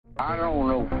I don't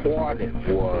know what it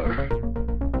was.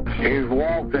 He's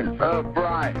walking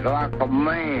upright like a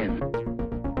man.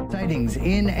 Sightings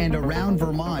in and around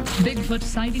Vermont. Bigfoot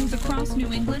sightings across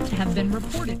New England have been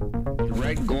reported.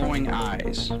 Red glowing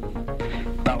eyes,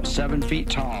 about 7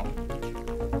 feet tall.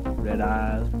 Red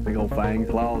eyes, big old fang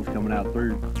claws coming out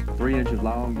through 3 inches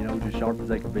long, just sharp as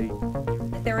they can be.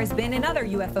 There has been another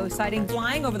UFO sighting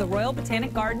flying over the Royal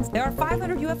Botanic Gardens. There are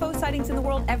 500 UFO sightings in the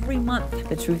world every month.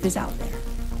 The truth is out there.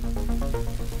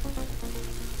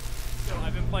 So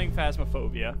I've been playing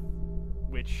Phasmophobia,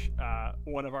 which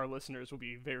one of our listeners will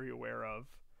be very aware of.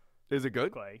 Is it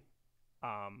good? Clay.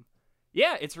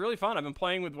 Yeah, it's really fun. I've been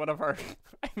playing with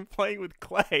I'm playing with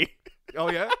Clay.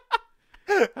 Oh yeah.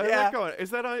 How's Yeah. that going?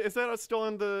 Is that still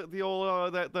on the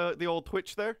old the old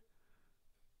Twitch there?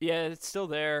 Yeah, it's still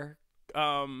there.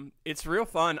 It's real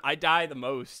fun. I die the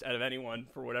most out of anyone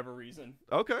for whatever reason.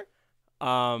 Okay.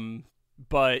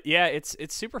 But yeah, it's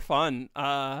super fun.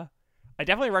 I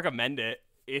definitely recommend it.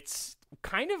 It's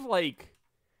kind of like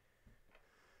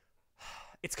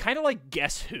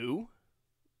Guess Who,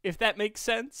 if that makes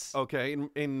sense. Okay.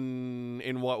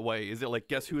 In what way? Is it like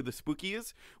Guess Who the Spooky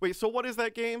is? Wait, so what is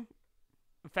that game?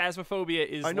 Phasmophobia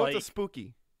is I know like, it's a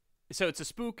spooky. So it's a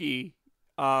spooky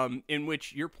in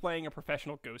which you're playing a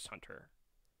professional ghost hunter.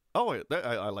 Oh,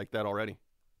 I like that already.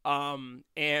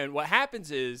 And what happens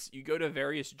is you go to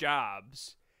various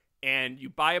jobs and you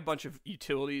buy a bunch of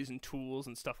utilities and tools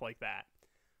and stuff like that.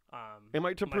 Am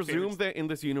I to presume that in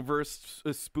this universe,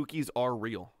 spookies are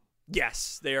real?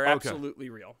 Yes, they are absolutely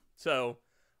real. So,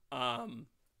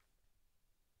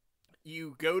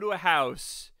 you go to a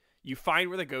house, you find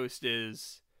where the ghost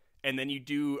is, and then you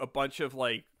do a bunch of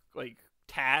like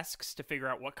tasks to figure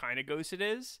out what kind of ghost it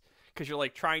is, because you're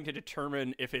like trying to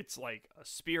determine if it's like a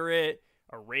spirit,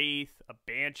 a wraith, a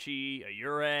banshee, a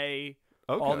yurei,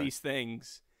 all these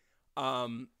things.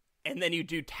 And then you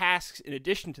do tasks in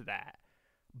addition to that.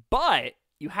 But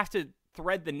you have to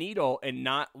thread the needle and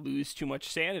not lose too much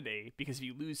sanity, because if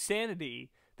you lose sanity,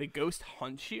 the ghost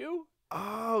hunts you.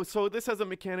 Oh, so this has a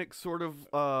mechanic sort of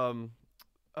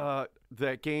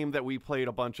that game that we played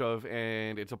a bunch of,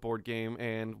 and it's a board game.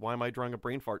 And why am I drawing a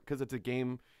brain fart? Because it's a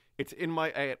game. It's in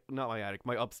my not my attic,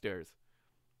 my upstairs,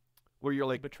 where you're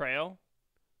like Betrayal.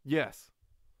 Yes,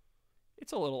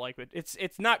 it's a little like it.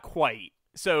 It's not quite.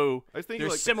 So I think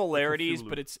there's like similarities,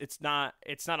 but it's not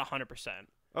 100%.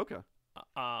 Okay.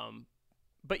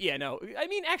 But yeah, no. I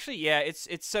mean, actually, yeah. It's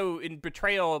so in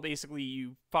Betrayal, basically,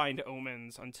 you find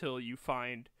omens until you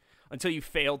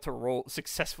fail to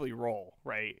successfully roll,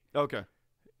 right? Okay.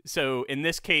 So in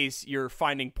this case, you're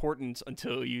finding portents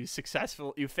until you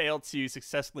fail to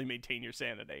successfully maintain your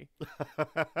sanity.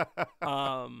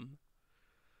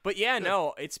 But yeah,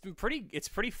 no, it's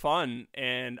pretty fun,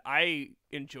 and I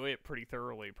enjoy it pretty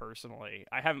thoroughly personally.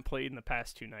 I haven't played in the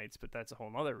past 2 nights, but that's a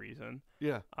whole other reason.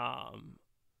 Yeah.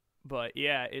 But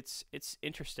yeah, it's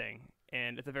interesting,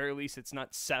 and at the very least, it's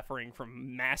not suffering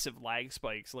from massive lag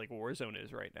spikes like Warzone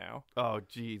is right now. Oh,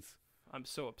 jeez. I'm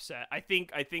so upset. I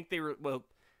think they were, well,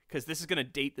 because this is gonna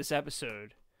date this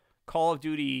episode. Call of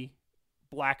Duty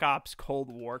Black Ops Cold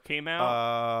War came out.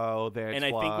 Oh, that's and I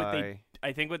why.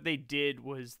 I think what they did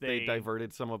was they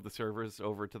diverted some of the servers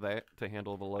over to that to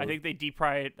handle the load. I think they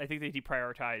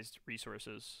deprioritized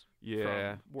resources.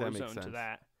 Yeah, from that makes Warzone sense. to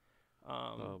that,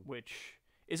 which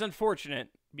is unfortunate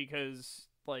because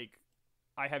like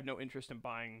I have no interest in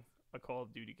buying a Call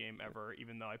of Duty game ever,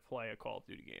 even though I play a Call of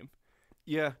Duty game.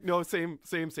 Yeah, no, same.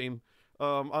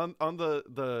 On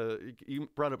the you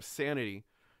brought up sanity.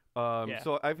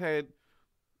 So I've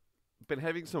been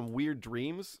having some weird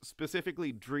dreams,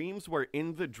 specifically dreams where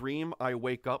in the dream I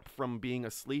wake up from being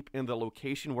asleep in the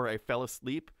location where I fell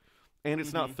asleep, and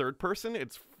it's not third person,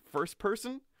 it's first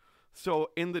person. So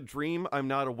in the dream I'm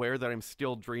not aware that I'm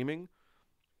still dreaming,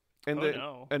 and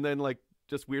then like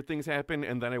just weird things happen,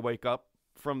 and then I wake up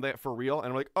from that for real, and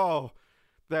I'm like, oh,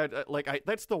 that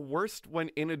that's the worst, when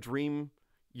in a dream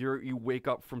you wake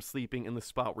up from sleeping in the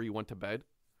spot where you went to bed.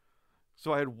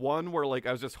 So I had one where like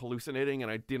I was just hallucinating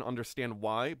and I didn't understand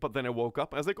why, but then I woke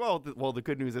up. I was like, well, the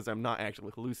good news is I'm not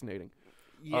actually hallucinating.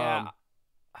 Yeah.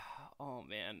 Oh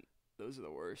man, those are the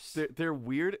worst. They're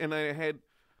weird, and I had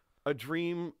a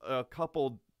dream a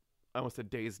couple, I almost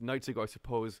said nights ago, I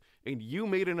suppose, and you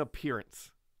made an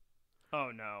appearance.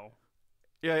 Oh no.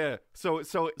 Yeah.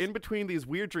 So in between these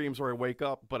weird dreams where I wake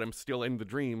up but I'm still in the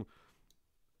dream,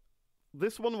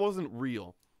 this one wasn't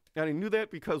real, and I knew that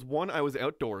because one, I was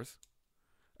outdoors.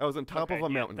 I was on top of a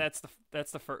mountain. That's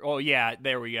the first. Oh yeah,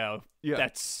 there we go. Yeah,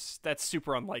 that's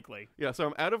super unlikely. Yeah, so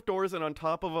I'm out of doors and on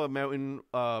top of a mountain,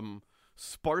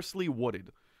 sparsely wooded,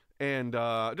 and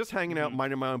just hanging out,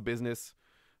 minding my own business.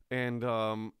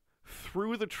 and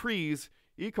through the trees,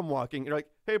 you come walking. You're like,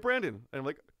 "Hey, Brandon," and I'm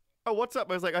like, "Oh, what's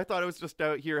up?" I was like, "I thought I was just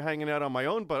out here hanging out on my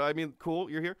own, but I mean, cool,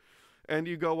 you're here." And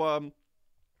you go,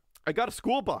 "I got a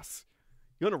school bus.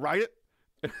 You want to ride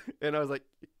it?" And I was like,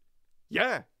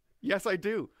 "Yeah, yes, I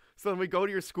do." So then we go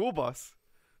to your school bus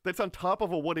that's on top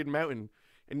of a wooded mountain,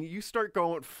 and you start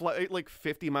going like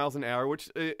 50 miles an hour, which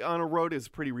on a road is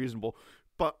pretty reasonable.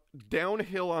 But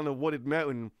downhill on a wooded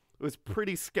mountain, it was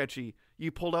pretty sketchy.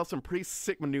 You pulled out some pretty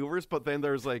sick maneuvers, but then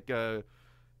there's like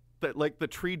that, like the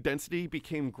tree density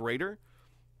became greater.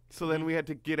 So then we had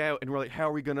to get out, and we're like, "How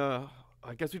are we gonna?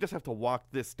 I guess we just have to walk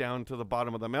this down to the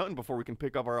bottom of the mountain before we can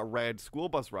pick up our rad school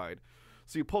bus ride."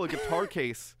 So you pull a guitar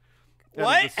case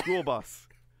out of the school bus.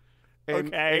 And,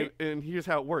 Okay. And here's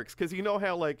how it works, because you know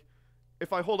how like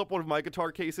if I hold up one of my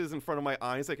guitar cases in front of my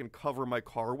eyes, I can cover my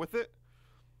car with it.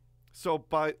 So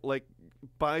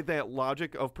by that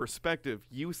logic of perspective,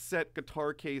 you set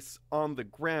guitar case on the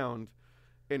ground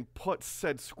and put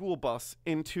said school bus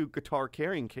into guitar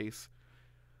carrying case.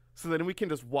 So then we can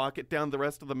just walk it down the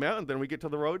rest of the mountain. Then we get to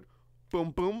the road,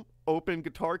 boom, boom, open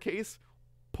guitar case,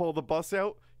 pull the bus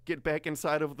out, get back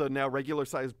inside of the now regular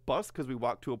sized bus, because we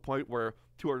walked to a point where,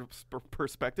 to our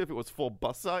perspective, it was full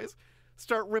bus size.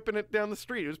 Start ripping it down the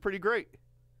street. It was pretty great.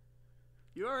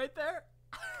 You all right there?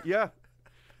 Yeah.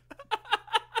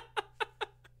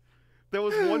 There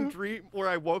was one dream where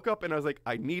I woke up and I was like,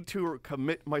 I need to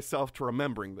commit myself to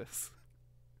remembering this.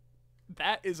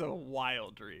 That is a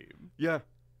wild dream. Yeah.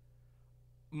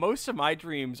 Most of my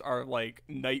dreams are like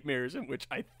nightmares in which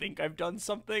I think I've done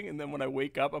something, and then when I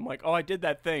wake up, I'm like, "Oh, I did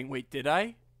that thing. Wait, did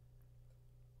I?"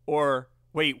 Or,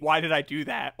 "Wait, why did I do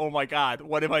that? Oh my God,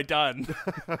 what have I done?"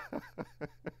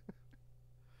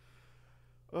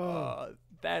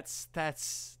 That's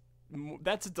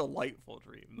a delightful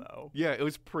dream, though. Yeah, it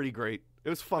was pretty great. It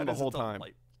was fun the whole time.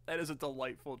 That is a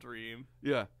delightful dream.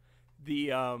 Yeah.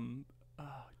 The oh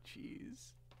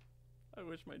jeez, I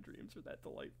wish my dreams were that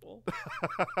delightful.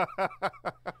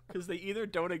 Because they either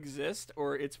don't exist,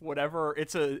 or it's whatever.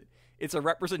 It's a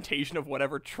representation of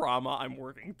whatever trauma I'm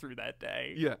working through that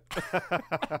day. Yeah.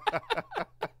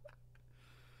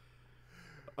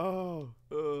 Oh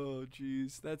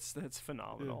jeez, that's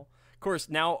phenomenal. Yeah. Of course,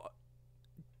 now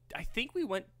I think we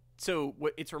went. So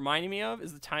what it's reminding me of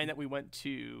is the time that we went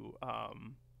to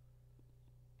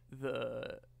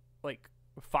the like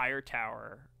fire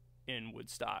tower in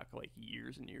Woodstock like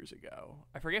years and years ago.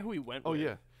 I forget who we went with. Oh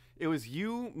yeah, it was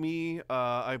you, me,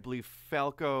 I believe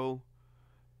Falco,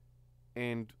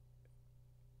 and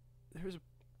there was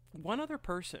one other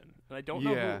person, and I don't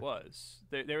know who it was.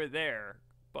 They were there,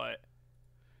 but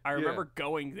I remember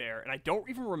going there, and I don't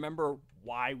even remember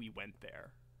why we went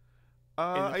there.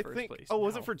 I think. Place.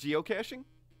 Was it for geocaching?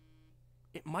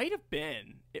 It might have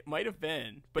been. But it no, might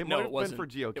have it wasn't. Been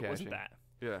for geocaching. It wasn't that.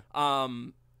 Yeah.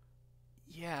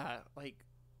 Yeah, like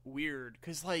weird,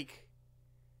 because like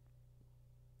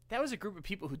that was a group of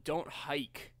people who don't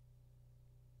hike.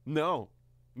 No.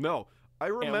 I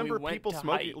remember people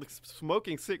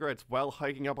smoking cigarettes while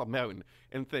hiking up a mountain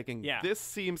and thinking, this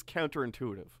seems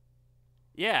counterintuitive.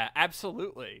 Yeah,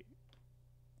 absolutely.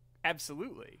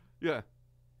 Yeah.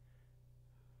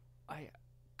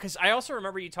 Because I also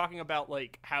remember you talking about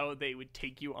like how they would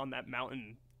take you on that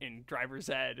mountain in driver's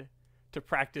ed to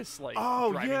practice like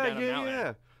driving down a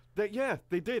mountain.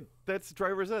 They did. That's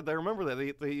driver's ed. I remember that.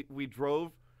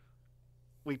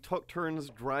 We took turns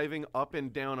driving up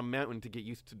and down a mountain to get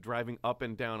used to driving up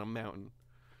and down a mountain.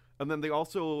 And then they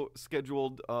also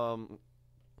scheduled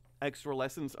extra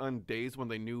lessons on days when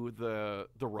they knew the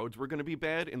roads were going to be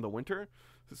bad in the winter,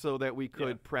 so that we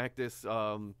could practice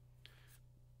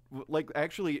like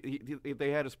actually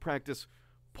they had us practice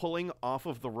pulling off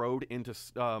of the road into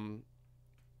snow,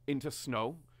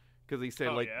 because they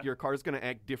said your car's going to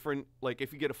act different. Like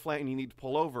if you get a flat and you need to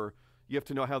pull over, you have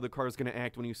to know how the car is going to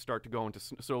act when you start to go into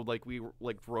snow. So like we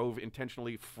drove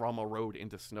intentionally from a road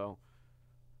into snow.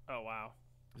 Oh wow.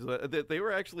 So they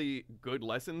were actually good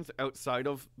lessons outside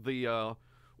of the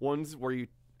ones where you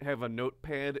have a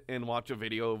notepad and watch a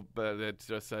video that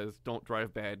just says don't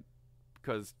drive bad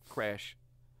because crash.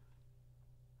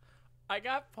 I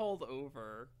got pulled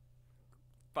over,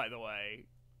 by the way.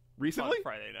 Recently? On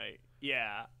Friday night.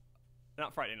 Yeah.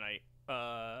 Not Friday night.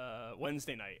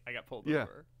 Wednesday night I got pulled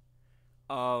over.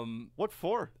 What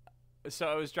for? So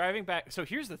I was driving back. So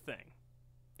here's the thing.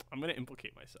 I'm going to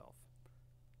implicate myself.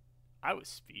 I was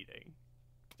speeding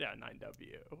down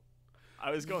 9W.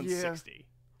 I was going 60.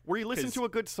 Were you listening to a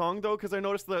good song, though? Because I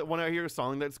noticed that when I hear a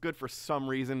song that's good, for some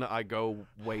reason, I go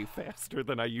way faster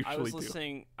than I usually do.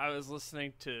 I was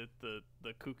listening to the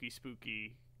kooky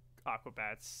spooky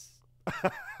Aquabats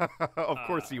Of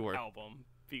course you were. Album,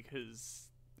 because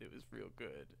it was real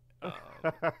good.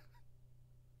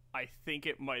 I think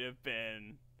it might have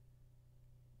been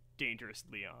Dangerous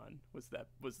Leon was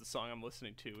the song I'm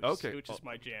listening to, which is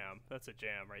my jam. That's a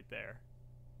jam right there.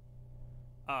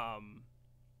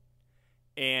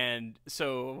 And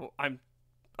so I'm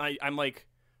like,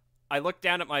 I look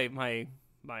down at my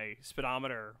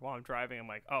speedometer while I'm driving. I'm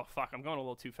like, oh fuck, I'm going a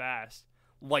little too fast.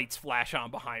 Lights flash on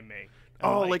behind me.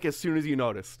 Like as soon as you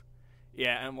noticed.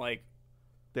 Yeah, I'm like,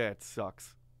 that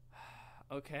sucks.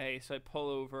 Okay, so I pull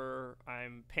over.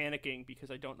 I'm panicking because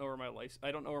I don't know where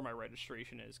my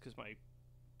registration is because my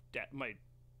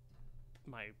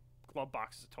glove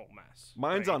box is a total mess.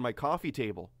 Mine's on my coffee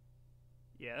table.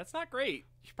 Yeah, that's not great.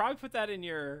 You should probably put that in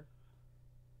your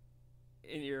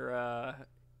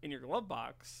glove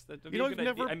box. That'd be a good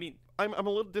idea. I mean, I'm a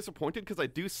little disappointed because I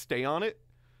do stay on it.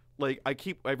 Like I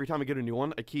keep every time I get a new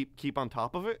one, I keep on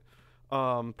top of it,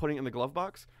 putting it in the glove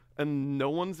box, and no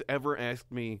one's ever asked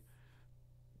me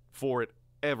for it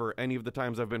ever any of the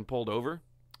times I've been pulled over.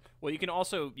 Well, you can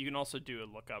also do a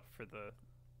lookup for the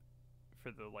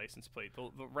license plate.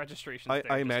 The registration.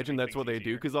 I imagine that's what they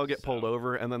do because I'll get pulled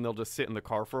over and then they'll just sit in the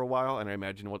car for a while, and I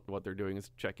imagine what they're doing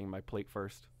is checking my plate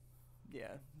first.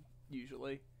 Yeah,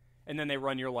 usually, and then they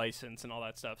run your license and all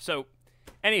that stuff. So,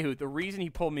 anywho, the reason he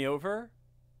pulled me over,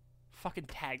 fucking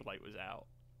tag light was out.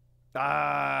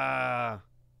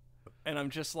 And I'm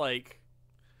just like,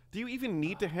 do you even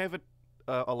need to have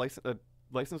a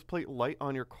license plate light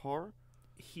on your car?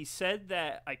 He said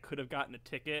that I could have gotten a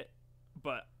ticket,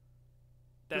 but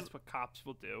that's what cops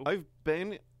will do. I've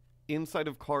been inside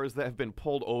of cars that have been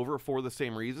pulled over for the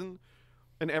same reason,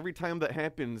 and every time that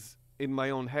happens, in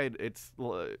my own head, it's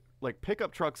like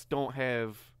pickup trucks don't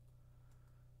have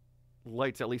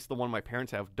lights. At least the one my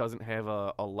parents have doesn't have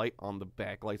a light on the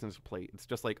back license plate. It's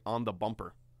just like on the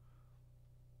bumper.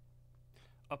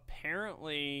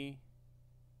 Apparently,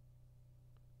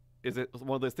 is it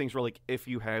one of those things where like if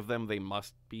you have them, they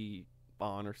must be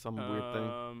on or some weird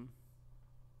thing?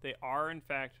 They are in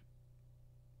fact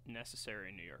necessary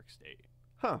in New York State.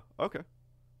 Huh. Okay.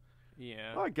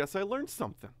 Yeah. Oh, I guess I learned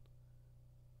something.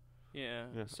 Yeah.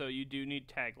 So you do need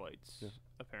tag lights,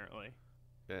 apparently.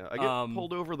 Yeah, I get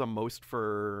pulled over the most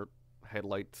for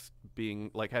headlights being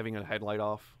like having a headlight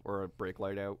off or a brake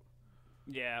light out.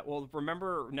 Yeah, well,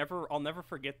 I'll never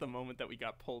forget the moment that we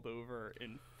got pulled over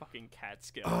in fucking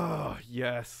Catskill. Oh,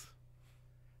 yes.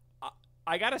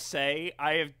 I gotta say,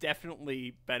 I have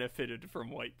definitely benefited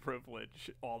from white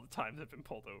privilege all the times I've been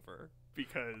pulled over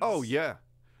because. Oh yeah.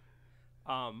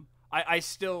 I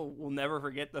still will never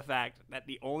forget the fact that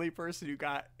the only person who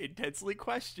got intensely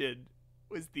questioned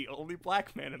was the only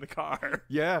black man in the car.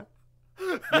 Yeah.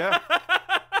 Yeah.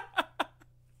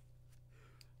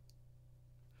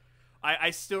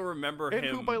 I still remember and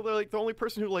him. And who, like, the only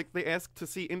person who, like, they asked to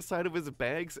see inside of his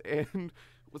bags and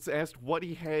was asked what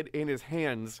he had in his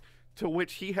hands, to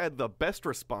which he had the best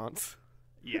response.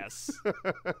 Yes.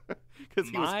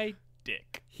 Because my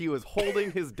dick. He was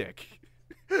holding his dick.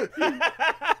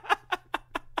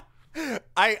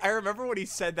 I remember when he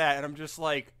said that, and I'm just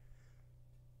like,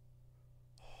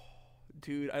 oh,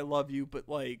 dude, I love you, but,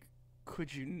 like,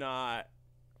 could you not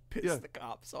piss the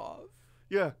cops off?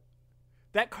 Yeah.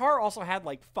 That car also had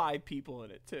like 5 people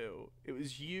in it too. It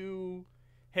was you,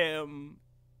 him,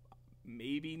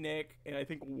 maybe Nick, and I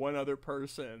think one other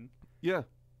person. Yeah.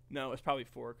 No, it's probably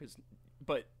 4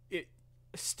 but it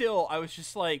still, I was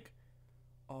just like,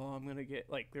 oh, I'm going to get,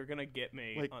 like, they're going to get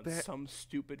me like on some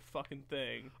stupid fucking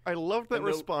thing. I love that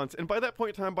response. And by that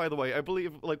point in time, by the way, I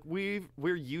believe, like, we're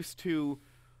used to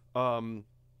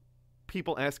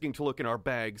people asking to look in our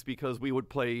bags because we would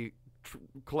play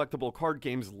collectible card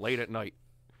games late at night.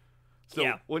 So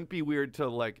it wouldn't be weird to,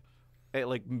 like, at,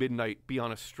 like, midnight be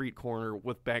on a street corner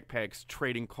with backpacks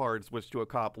trading cards, which to a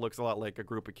cop looks a lot like a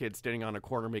group of kids standing on a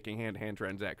corner making hand-to-hand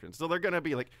transactions. So they're going to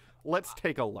be like, let's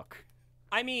take a look.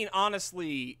 I mean,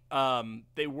 honestly,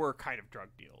 they were kind of drug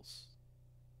deals.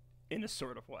 In a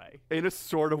sort of way. In a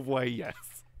sort of way,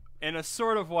 yes. In a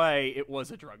sort of way, it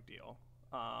was a drug deal.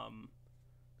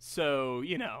 So,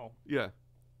 you know. Yeah.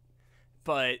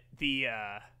 But the,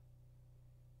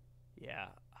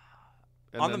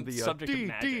 And on then the subject of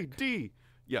magic.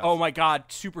 Yes. Oh my God,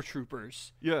 Super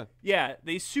Troopers. Yeah. Yeah,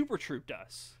 they Super Trooped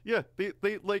us. Yeah,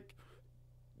 they like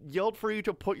yelled for you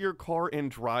to put your car in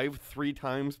drive 3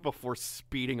 times before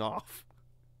speeding off.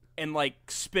 And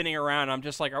like spinning around. I'm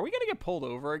just like, are we going to get pulled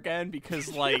over again? Because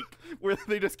like. Where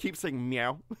they just keep saying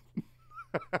meow.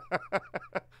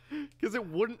 Because it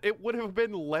would have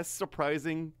been less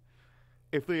surprising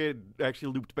if they had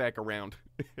actually looped back around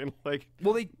and like.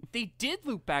 Well, they did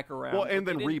loop back around. Well, and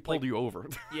then pulled you over.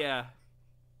 Yeah.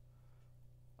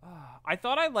 I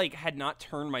thought I like had not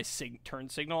turned my turn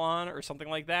signal on or something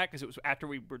like that because it was after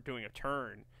we were doing a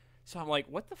turn. So I'm like,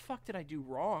 what the fuck did I do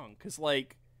wrong? Because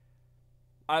like,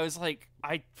 I was like,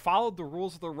 I followed the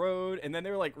rules of the road, and then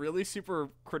they were like really super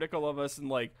critical of us and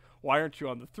like, why aren't you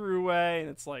on the throughway? And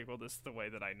it's like, well, this is the way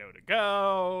that I know to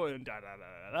go, and da da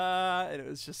da da da. And it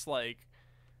was just like,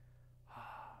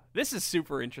 this is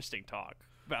super interesting talk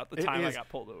about the time I got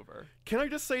pulled over. Can I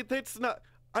just say that's not?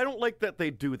 I don't like that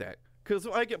they do that. Because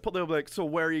I get pulled over, like, so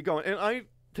where are you going? And I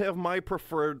have my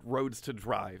preferred roads to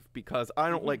drive because I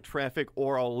don't like traffic,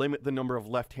 or I'll limit the number of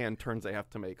left-hand turns I have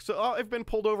to make. So I've been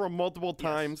pulled over multiple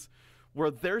times where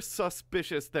they're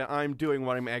suspicious that I'm doing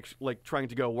what I'm actually like trying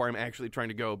to go where I'm actually trying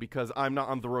to go because I'm not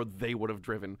on the road they would have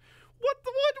driven.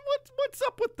 What's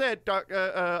up with that,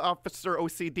 Officer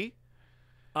OCD?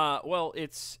 Well,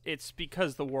 it's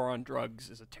because the war on drugs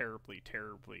is a terribly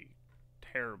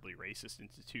racist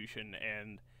institution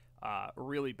and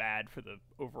really bad for the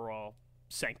overall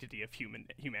sanctity of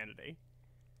humanity.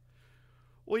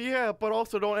 Well, yeah, but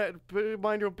also don't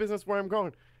mind your business where I'm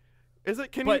going.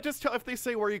 Can you just tell if they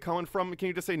say where you're coming from? Can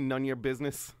you just say none of your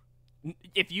business?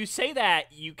 If you say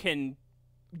that, you can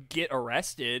get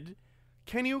arrested.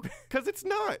 Can you? Because it's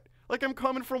not like I'm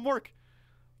coming from work.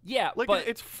 Yeah, like but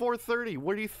it's 4:30.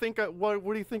 Where do you think? Where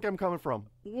do you think I'm coming from?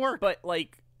 Work. But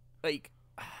like,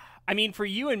 I mean, for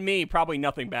you and me, probably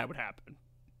nothing bad would happen.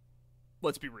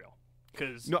 Let's be real,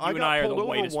 because you and I are the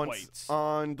whitest whites.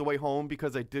 On the way home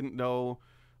because I didn't know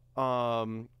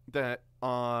that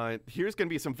here's going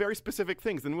to be some very specific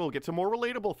things, and we'll get to more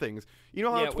relatable things. You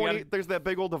know how there's that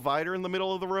big old divider in the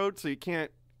middle of the road, so you can't.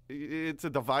 It's a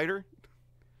divider.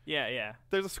 Yeah.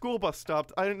 There's a school bus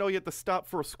stopped. I didn't know you had to stop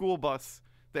for a school bus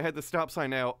that had the stop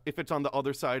sign out if it's on the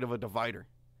other side of a divider.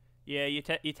 Yeah, you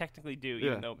technically do,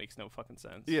 even though it makes no fucking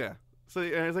sense. Yeah. So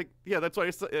and I was like, yeah, that's why I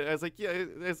was like, yeah.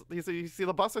 He said, you see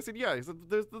the bus? I said, yeah. He said,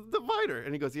 there's the divider.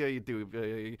 And he goes, yeah, you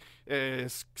do.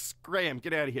 Scram,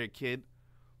 get out of here, kid.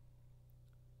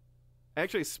 I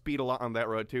actually speed a lot on that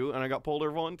road, too. And I got pulled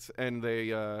over once, and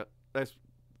they asked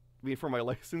me for my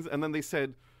license. And then they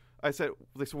said,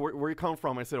 where you come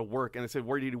from? I said, work. And they said,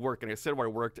 where do you work? And I said where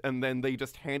I worked. And then they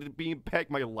just handed me back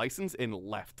my license and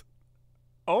left.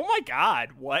 Oh, my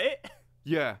God. What?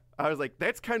 Yeah. I was like,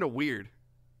 that's kind of weird.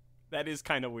 That is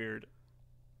kind of weird.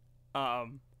 But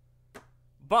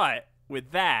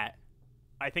with that,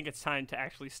 I think it's time to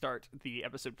actually start the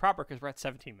episode proper because we're at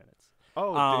 17 minutes.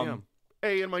 Oh, damn.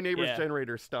 Hey, and my neighbor's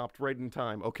generator stopped right in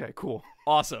time. Okay, cool.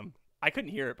 Awesome. I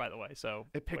couldn't hear it, by the way, so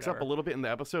it picks up a little bit in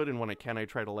the episode, and when I can, I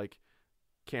try to, like,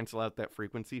 cancel out that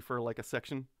frequency for, like, a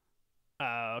section.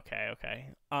 Okay.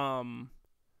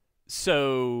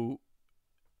 So,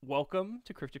 welcome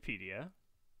to Cryptopedia.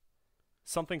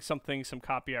 Some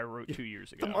copy I wrote 2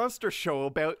 years ago. The monster show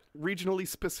about regionally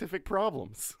specific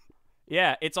problems.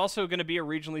 Yeah, it's also going to be a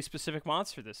regionally specific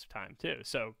monster this time, too,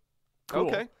 so cool.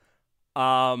 Okay.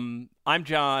 I'm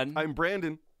John. I'm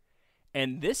Brandon.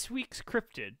 And this week's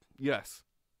cryptid, yes,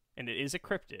 and it is a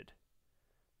cryptid,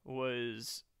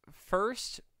 was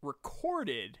first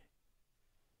recorded,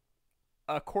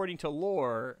 according to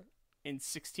lore, in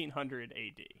 1600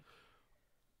 AD.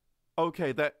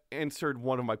 Okay, that answered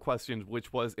one of my questions,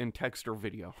 which was in text or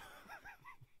video.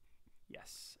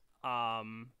 Yes.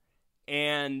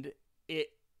 And it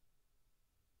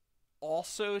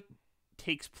also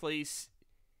takes place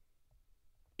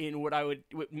in what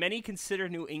many consider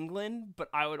New England, but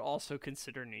I would also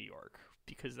consider New York,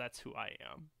 because that's who I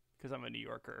am, because I'm a New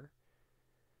Yorker.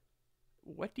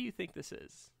 What do you think this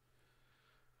is?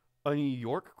 A New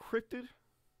York cryptid?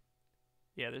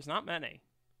 Yeah, there's not many.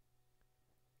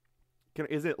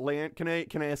 Is it land? Can I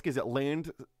ask? Is it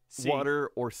land, sea.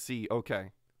 Water, or sea?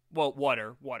 Okay. Well,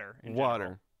 water. In water.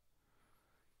 General.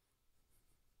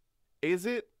 Is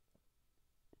it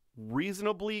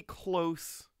reasonably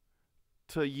close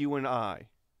to you and I?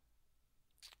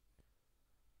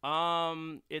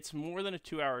 It's more than a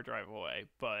 2-hour drive away,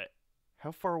 but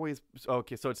how far away is?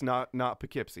 Okay, so it's not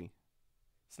Poughkeepsie.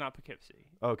 It's not Poughkeepsie.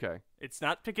 Okay. It's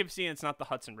not Poughkeepsie, and it's not the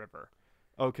Hudson River.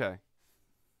 Okay.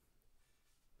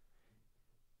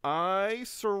 I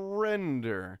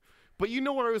surrender. But you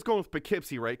know where I was going with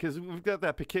Poughkeepsie, right? Because we've got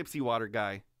that Poughkeepsie water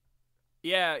guy.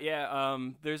 Yeah.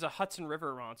 There's a Hudson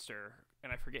River monster,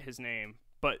 and I forget his name,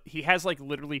 but he has like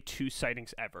literally 2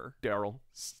 sightings ever. Daryl.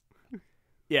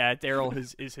 Yeah, Daryl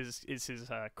is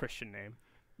his Christian name.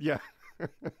 Yeah.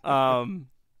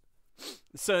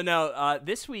 So now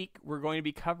this week we're going to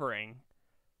be covering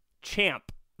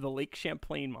Champ, the Lake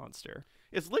Champlain monster.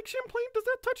 Is Lake Champlain, does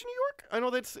that touch New York? I know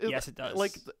that's... Yes, it does.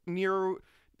 Like, near...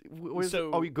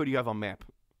 good, you have a map.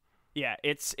 Yeah,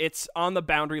 it's on the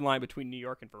boundary line between New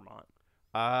York and Vermont.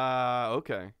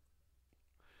 Okay.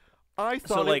 I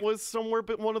thought it was somewhere,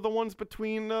 but one of the ones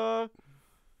between the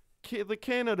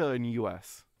Canada and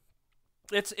U.S.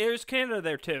 There's Canada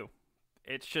there too.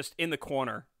 It's just in the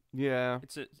corner. Yeah.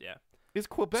 Yeah. Is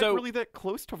Quebec really that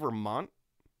close to Vermont?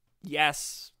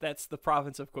 Yes, that's the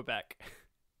province of Quebec.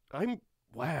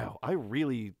 Wow. I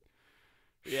really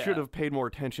should have paid more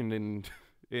attention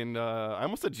in I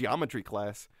almost said geometry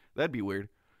class. That'd be weird.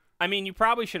 I mean, you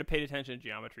probably should have paid attention in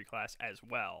geometry class as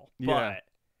well. Yeah. But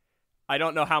I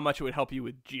don't know how much it would help you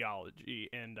with geology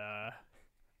and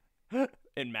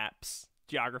maps.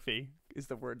 Geography is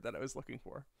the word that I was looking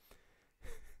for.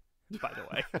 By the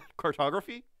way.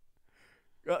 Cartography?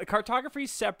 Cartography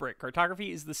is separate.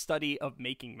 Cartography is the study of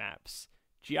making maps.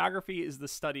 Geography is the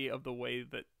study of the way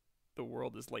that the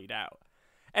world is laid out.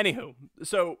 Anywho,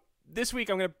 so this week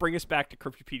I'm going to bring us back to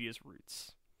Cryptopedia's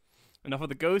roots. Enough of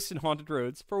the ghosts and haunted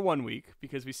roads for 1 week,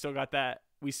 because we still got that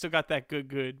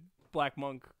good Black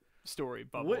Monk story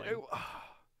bubbling.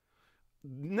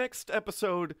 Next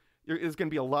episode is going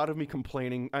to be a lot of me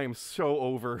complaining. I am so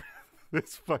over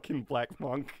this fucking Black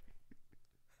Monk.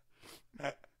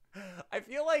 I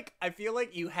feel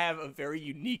like you have a very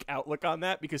unique outlook on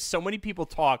that, because so many people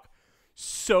talk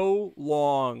so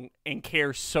long and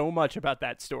care so much about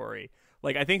that story.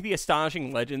 Like, I think the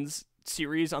Astonishing Legends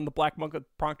series on the Black Monk of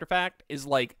Pontefract is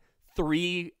like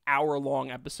 3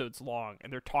 hour-long episodes long,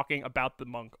 and they're talking about the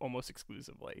monk almost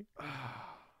exclusively.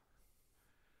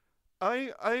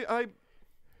 I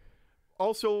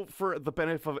also, for the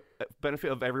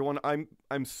benefit of everyone,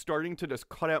 I'm starting to just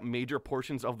cut out major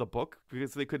portions of the book,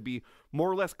 because they could be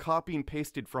more or less copy and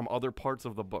pasted from other parts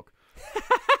of the book.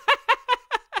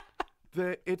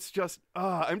 It's just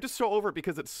I'm just so over it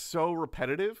because it's so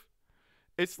repetitive.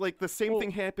 It's like the same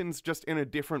thing happens just in a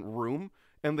different room,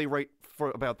 and they write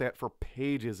about that for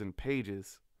pages and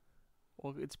pages.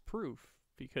 Well, it's proof,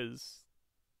 because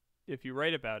if you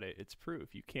write about it, it's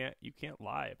proof. You can't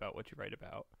lie about what you write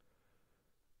about.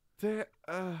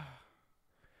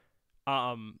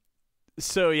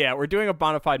 So yeah, we're doing a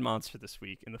bona fide monster this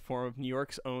week in the form of one of New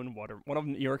York's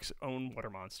own water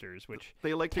monsters, which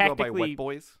they like to go by wet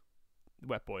boys.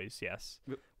 Wet boys, yes.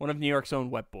 Yep. One of New York's own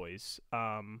wet boys,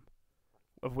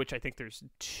 of which I think there's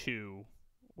 2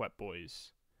 wet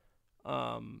boys.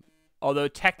 Although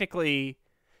technically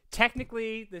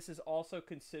this is also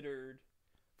considered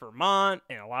Vermont,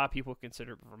 and a lot of people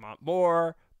consider Vermont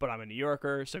more, but I'm a New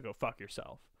Yorker, so go fuck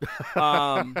yourself.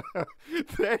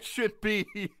 That should be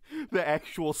the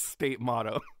actual state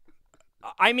motto.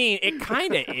 I mean, it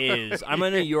kind of is. I'm a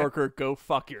New Yorker, go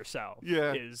fuck yourself.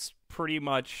 Yeah. Is pretty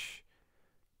much,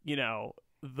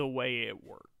 the way it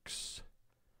works.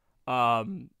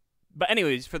 But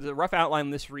anyways, for the rough outline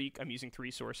this week, I'm using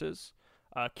 3 sources.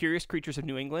 Curious Creatures of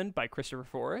New England by Christopher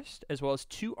Forrest, as well as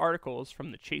 2 articles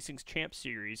from the Chasing Champs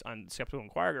series on Skeptical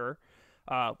Inquirer,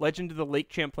 Legend of the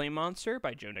Lake Champlain Monster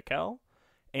by Joe Nickel,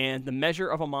 and The Measure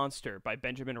of a Monster by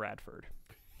Benjamin Radford.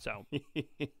 So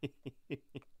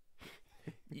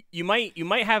you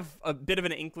might have a bit of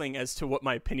an inkling as to what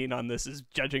my opinion on this is,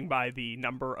 judging by the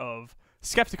number of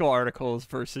skeptical articles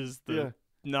versus the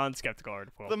non-skeptical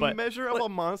article. The Measure of a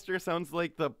Monster sounds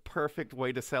like the perfect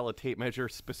way to sell a tape measure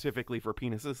specifically for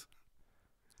penises.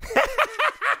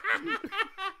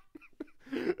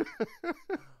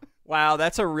 Wow,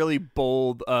 that's a really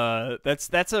bold,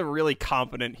 that's a really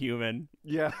confident human.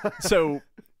 Yeah. So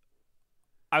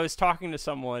I was talking to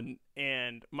someone,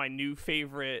 and my new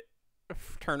favorite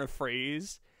turn of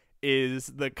phrase is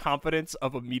the confidence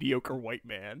of a mediocre white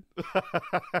man.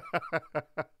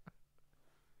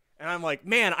 And I'm like,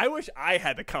 man, I wish I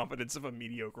had the confidence of a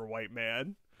mediocre white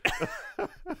man.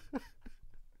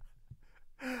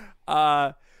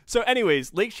 So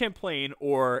anyways, Lake Champlain,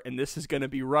 and this is going to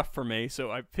be rough for me,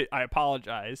 so I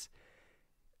apologize,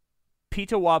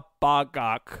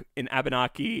 Pitawabagak in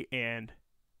Abenaki, and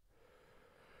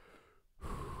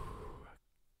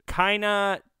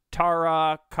Kaina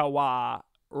Tarakawa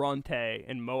Ronte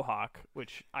in Mohawk,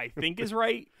 which I think is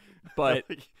right, but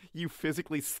you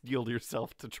physically steeled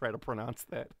yourself to try to pronounce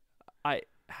that. I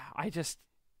just,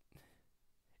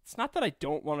 it's not that I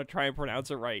don't want to try and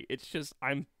pronounce it right. It's just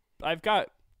I've got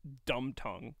dumb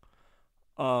tongue.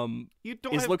 You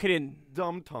don't have located in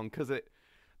dumb tongue, because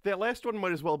that last one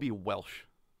might as well be Welsh.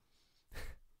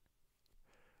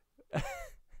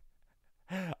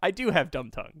 I do have dumb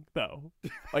tongue, though.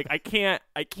 Like, I can't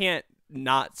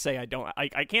not say I don't.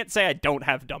 I can't say I don't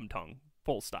have dumb tongue.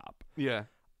 Full stop. Yeah.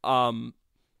 But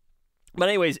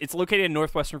anyways, it's located in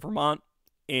northwestern Vermont.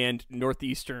 and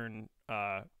northeastern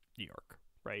New York,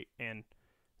 right, and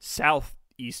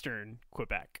southeastern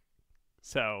Quebec.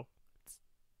 So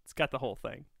it's got the whole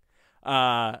thing.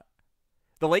 The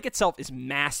lake itself is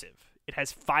massive. It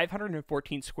has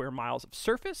 514 square miles of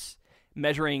surface,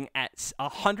 measuring at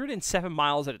 107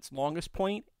 miles at its longest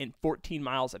point and 14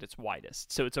 miles at its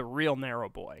widest. So it's a real narrow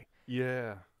boy.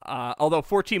 Yeah. Although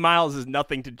 14 miles is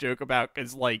nothing to joke about,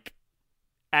 because like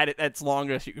at its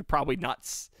longest, you could probably not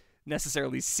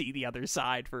necessarily see the other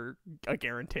side for a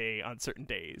guarantee on certain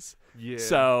days. Yeah.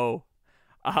 So,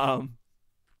 the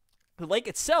lake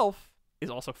itself is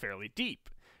also fairly deep,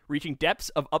 reaching depths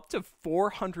of up to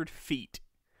 400 feet,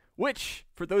 which,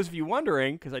 for those of you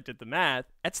wondering, because I did the math,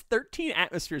 that's 13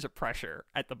 atmospheres of pressure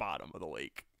at the bottom of the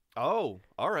lake. Oh,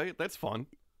 all right. That's fun.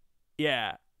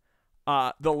 Yeah.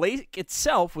 The lake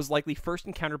itself was likely first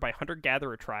encountered by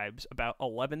hunter-gatherer tribes about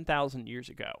 11,000 years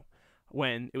ago,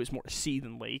 when it was more sea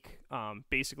than lake.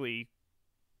 Basically,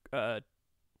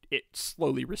 it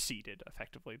slowly receded,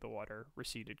 effectively. The water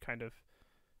receded kind of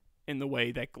in the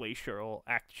way that glacial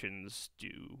actions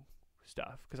do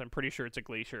stuff, because I'm pretty sure it's a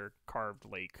glacier-carved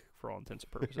lake for all intents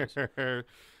and purposes.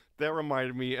 That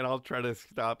reminded me, and I'll try to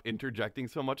stop interjecting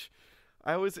so much.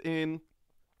 I was in...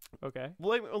 Okay.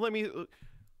 Let me...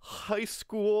 high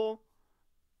school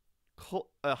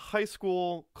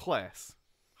class.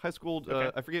 High school,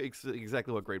 okay. I forget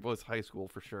exactly what grade, but it was high school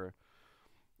for sure.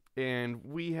 And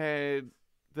we had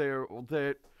there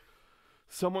that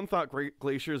someone thought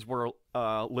glaciers were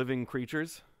living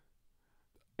creatures,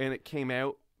 and it came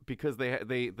out because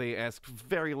they asked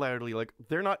very loudly, like,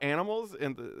 they're not animals,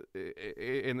 and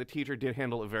the teacher did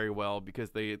handle it very well,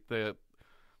 because they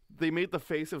made the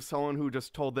face of someone who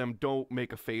just told them don't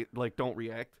make a face, like, don't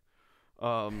react.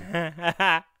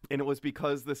 And it was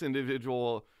because this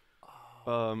individual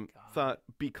thought,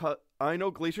 because I know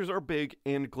glaciers are big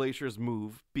and glaciers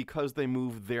move, because they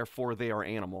move, therefore they are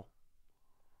animal.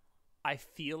 I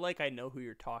feel like I know who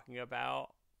you're talking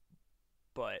about,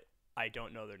 but I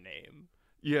don't know their name.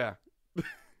 Yeah.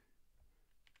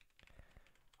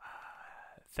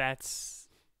 That's...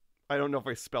 I don't know if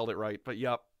I spelled it right, but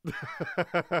yep.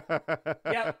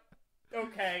 Yep.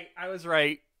 Okay, I was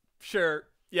right. Sure.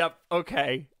 Yep.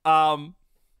 Okay.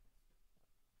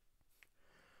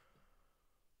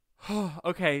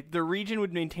 Okay, the region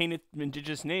would maintain its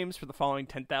indigenous names for the following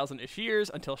 10,000-ish years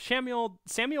until Samuel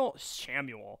de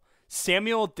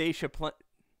Champlain.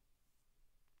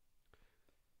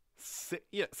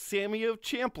 Sammy of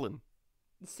Champlain.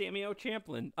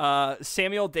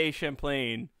 Samuel de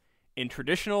Champlain, in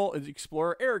traditional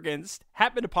explorer arrogance,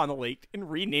 happened upon the lake and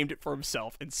renamed it for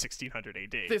himself in 1600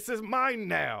 AD. This is mine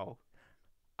now.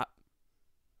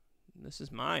 This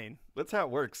is mine. That's how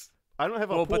it works. I don't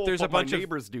have a pool, but there's a bunch my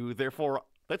neighbors do. Therefore,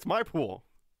 that's my pool.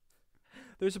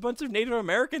 There's a bunch of Native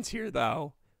Americans here,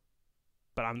 though.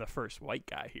 But I'm the first white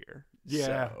guy here.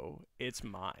 Yeah. So it's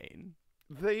mine.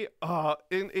 They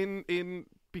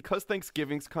because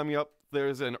Thanksgiving's coming up,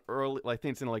 there's an early, I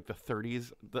think it's in like the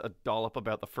 30s, a dollop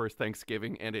about the first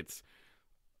Thanksgiving, and it's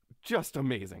just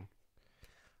amazing.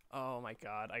 Oh my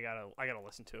god, I gotta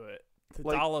listen to it. The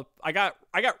dollop, I got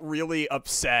really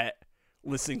upset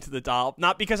listening to the dollop,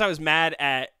 not because I was mad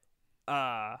at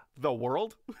the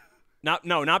world, not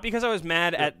because I was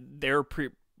mad at their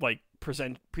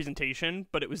presentation,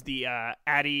 but it was the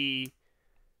Addie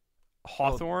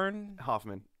Hoffman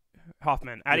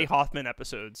Addie Hoffman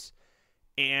episodes,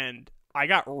 and I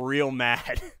got real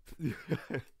mad.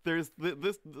 There's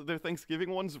their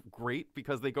Thanksgiving one's great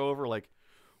because they go over like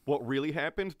what really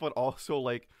happened, but also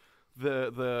like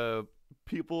the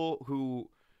people who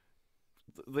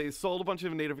they sold a bunch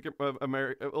of Native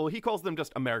American. Well, he calls them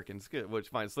just Americans, which is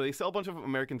fine. So they sell a bunch of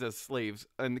Americans as slaves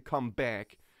and come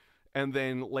back, and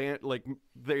then land, like,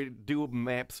 they do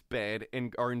maps bad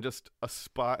and are in just a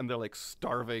spot, and they're like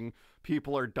starving.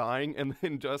 People are dying, and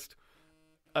then just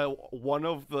one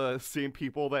of the same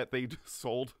people that they just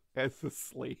sold as a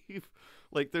slave,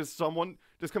 like, there's someone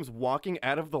just comes walking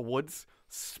out of the woods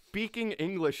speaking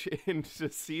English and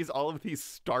just sees all of these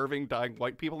starving, dying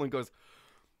white people and goes,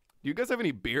 "Do you guys have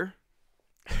any beer?"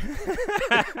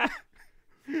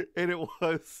 And it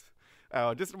was,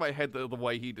 just in my head, the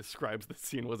way he describes the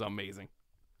scene was amazing.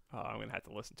 Oh, I'm going to have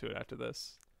to listen to it after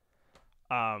this.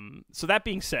 So that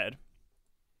being said,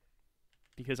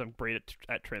 because I'm great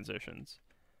at transitions,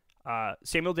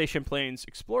 Samuel de Champlain's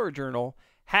Explorer Journal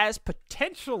has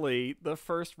potentially the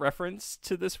first reference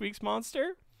to this week's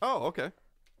monster. Oh, okay.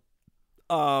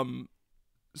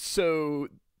 So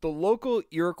the local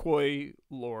Iroquois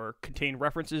lore contained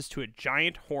references to a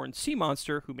giant horned sea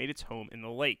monster who made its home in the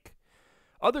lake.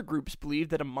 Other groups believe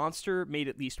that a monster made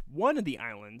at least one of the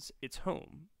islands its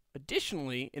home.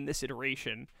 Additionally, in this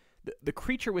iteration, the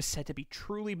creature was said to be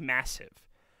truly massive,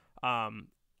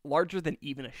 larger than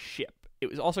even a ship. It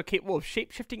was also capable of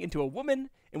shape-shifting into a woman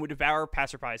and would devour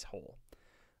passersby whole.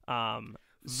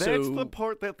 That's the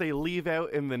part that they leave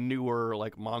out in the newer,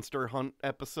 like, Monster Hunt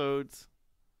episodes.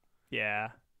 Yeah.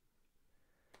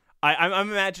 I'm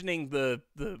imagining the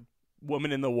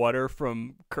woman in the water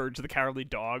from Courage the Cowardly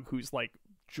Dog whose, like,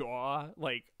 jaw,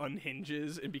 like,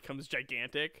 unhinges and becomes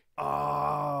gigantic.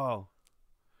 Oh.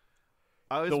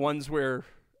 The ones where...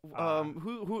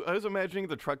 who I was imagining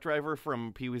the truck driver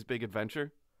from Pee-wee's Big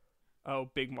Adventure. Oh,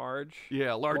 Big Marge?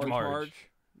 Yeah, Large Marge.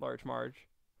 Large Marge.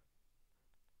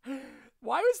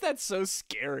 Why was that so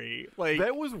scary? Like,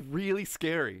 that was really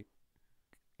scary.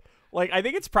 Like, I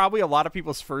think it's probably a lot of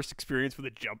people's first experience with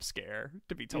a jump scare,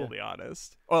 to be totally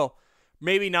honest. Well,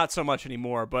 maybe not so much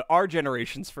anymore, but our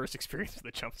generation's first experience with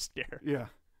a jump scare. Yeah.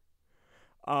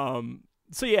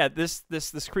 So yeah,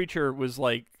 this creature was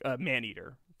like a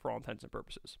man-eater for all intents and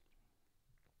purposes.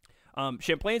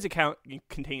 Champlain's account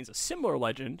contains a similar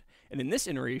legend, and in this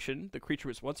iteration, the creature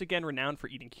was once again renowned for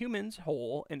eating humans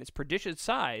whole, and its prodigious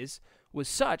size was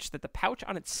such that the pouch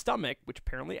on its stomach, which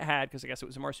apparently it had, because I guess it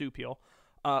was a marsupial,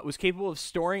 was capable of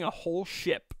storing a whole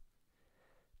ship.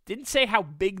 Didn't say how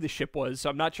big the ship was, so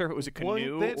I'm not sure if it was a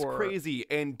canoe That's or... crazy.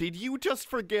 And did you just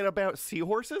forget about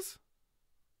seahorses?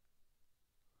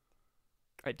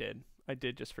 I did. I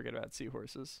did just forget about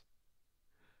seahorses.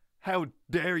 How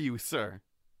dare you, sir?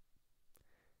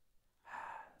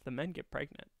 The men get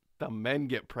pregnant. The men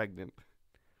get pregnant.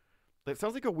 That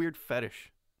sounds like a weird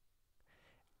fetish.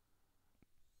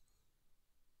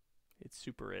 It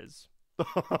super is.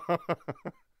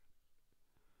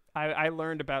 I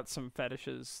learned about some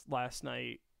fetishes last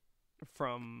night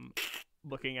from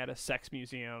looking at a sex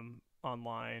museum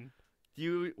online.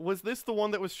 Was this the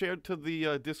one that was shared to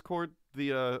the Discord,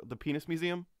 the penis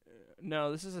museum?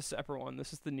 No, this is a separate one.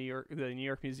 This is the New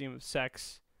York Museum of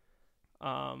Sex.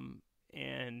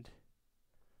 And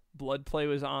blood play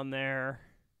was on there.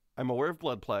 I'm aware of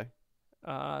blood play.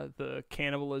 The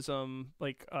cannibalism,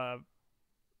 like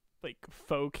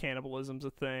faux cannibalism's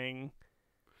a thing.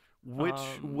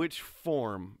 Which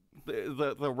form?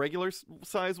 The regular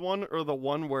size one, or the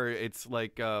one where it's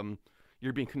like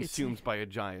you're being consumed by a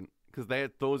giant? Because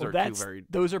those are two very.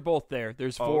 Those are both there.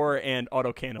 There's vor and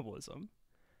auto cannibalism.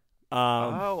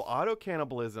 Auto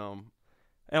cannibalism,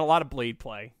 and a lot of blade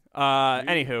play.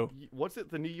 Anywho, what's it?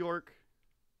 The New York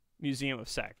Museum of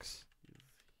Sex.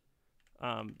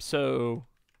 So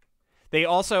they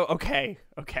also okay.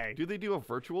 Do they do a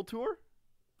virtual tour?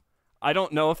 I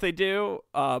don't know if they do.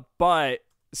 But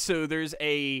so there's so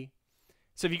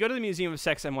if you go to the Museum of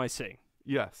Sex NYC,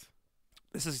 yes,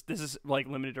 this is like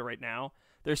limited to right now.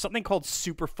 There's something called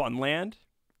Super Funland.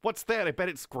 What's that? I bet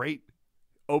it's great.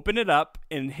 Open it up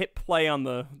and hit play on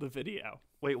the video.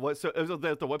 Wait, what? So is it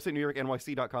the website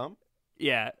NewYorkNYC.com?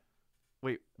 Yeah.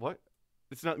 Wait, what?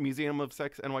 It's not Museum of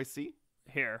Sex NYC?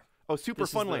 Here. Oh, Super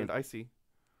Funland. I see.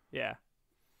 Yeah.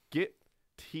 Get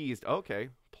teased. Okay.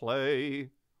 Play.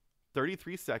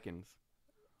 33 seconds.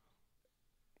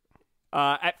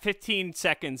 At 15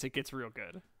 seconds, it gets real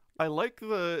good. I like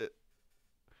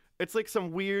it's like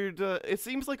some weird, it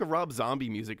seems like a Rob Zombie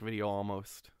music video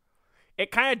almost. It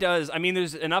kind of does. I mean,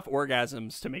 there's enough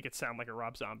orgasms to make it sound like a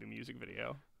Rob Zombie music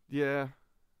video. Yeah.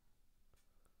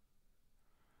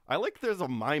 I like there's a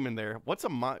mime in there. What's a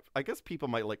mime? I guess people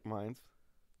might like mimes.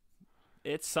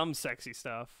 It's some sexy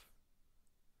stuff.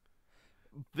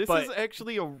 This is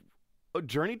actually a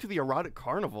journey to the erotic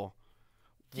carnival.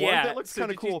 Yeah, that looks kind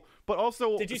of cool. But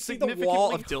also, did you see the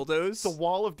wall of dildos? The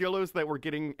wall of dildos that were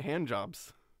getting hand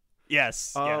jobs.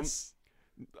 Yes. Yes.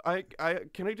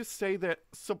 Can I just say that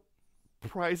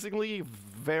surprisingly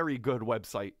very good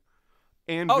website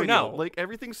and video. No, like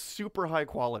everything's super high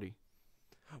quality.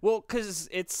 Well, because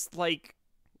it's like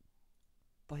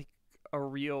a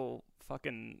real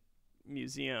fucking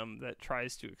museum that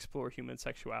tries to explore human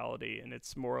sexuality, and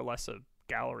it's more or less a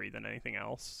gallery than anything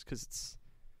else because it's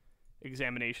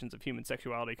examinations of human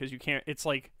sexuality. Because you can't.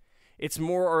 It's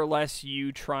more or less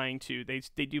you trying to. They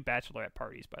do bachelorette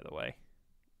parties, by the way.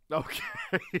 Okay.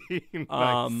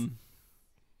 Nice.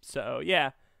 So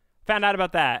yeah, found out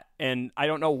about that, and I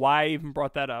don't know why I even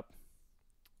brought that up.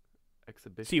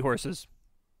 Exhibition.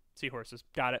 Seahorses.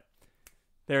 Got it.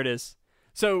 There it is.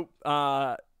 So,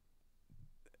 I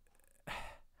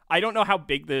don't know how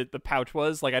big the pouch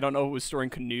was. Like, I don't know if it was storing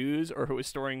canoes or if it was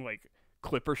storing, like,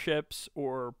 clipper ships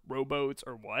or rowboats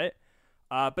or what.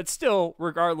 But still,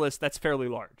 regardless, that's fairly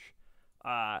large.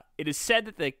 It is said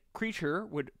that the creature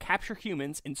would capture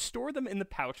humans and store them in the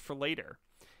pouch for later.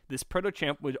 this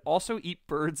proto-champ would also eat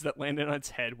birds that landed on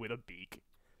its head with a beak.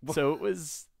 So it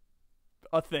was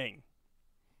a thing.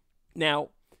 Now,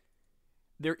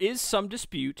 there is some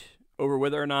dispute over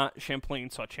whether or not Champlain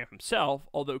saw Champ himself,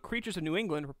 although Creatures of New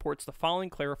England reports the following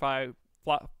clarifier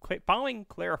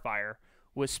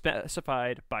was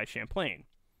specified by Champlain.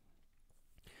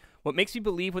 What makes me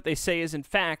believe what they say is, in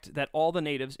fact, that all the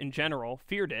natives in general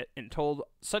feared it and told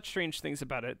such strange things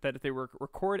about it that if I were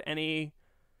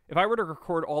to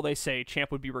record all they say,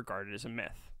 Champ would be regarded as a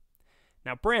myth.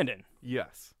 Now, Brandon.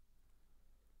 Yes.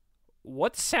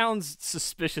 What sounds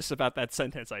suspicious about that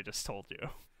sentence I just told you?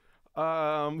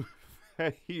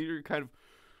 You're kind of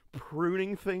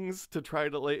pruning things to try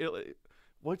to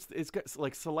it's got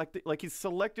like selected, like he's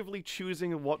selectively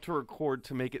choosing what to record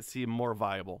to make it seem more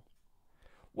viable.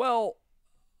 Well,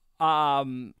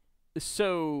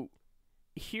 so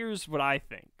here's what I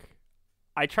think.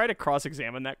 I try to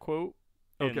cross-examine that quote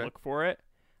and look for it,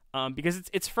 because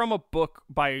it's from a book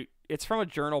it's from a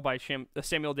journal by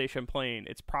Samuel de Champlain.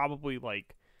 It's probably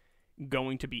like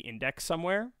going to be indexed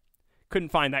somewhere. Couldn't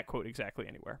find that quote exactly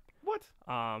anywhere. What?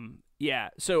 Yeah.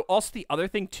 So also the other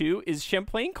thing too is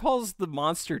Champlain calls the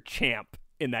monster Champ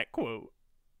in that quote.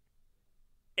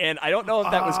 And I don't know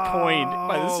if that was coined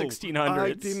by the 1600s.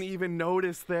 I didn't even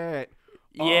notice that.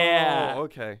 Yeah. Oh,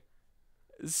 okay.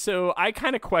 So I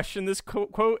kind of questioned this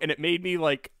quote, and it made me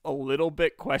like a little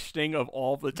bit questioning of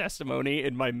all the testimony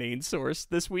in my main source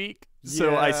this week.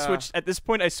 So I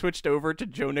switched over to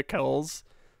Joe Nickel's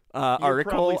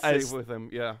article as with him.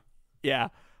 Yeah.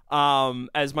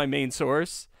 As my main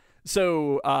source.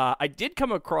 So I did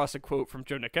come across a quote from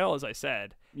Joe Nickel, as I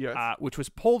said, yes. Which was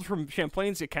pulled from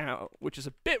Champlain's account, which is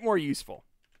a bit more useful.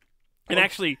 And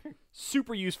actually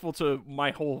super useful to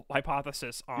my whole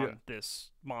hypothesis on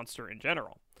this monster in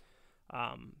general.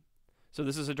 So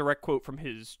this is a direct quote from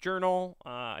his journal.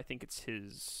 I think it's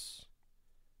his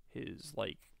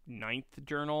like 9th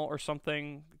journal or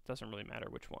something. It doesn't really matter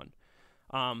which one.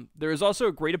 There is also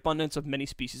a great abundance of many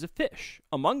species of fish.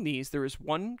 Among these, there is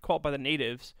one called by the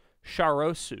natives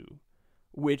charosu,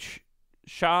 which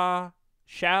Chasaro,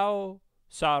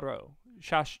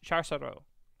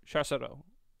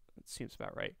 it seems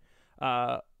about right,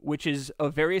 which is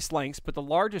of various lengths, but the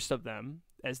largest of them,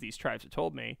 as these tribes have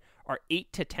told me, are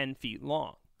 8 to 10 feet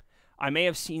long. I may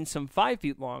have seen some 5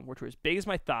 feet long, which were as big as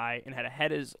my thigh and had a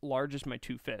head as large as my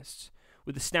 2 fists,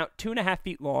 with a snout 2.5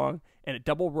 feet long and a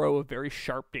double row of very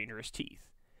sharp, dangerous teeth.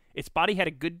 Its body has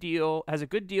a good deal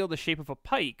the shape of a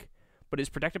pike, but is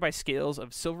protected by scales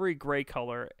of silvery gray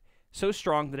color, so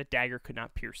strong that a dagger could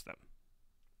not pierce them.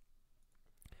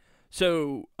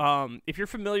 So, if you're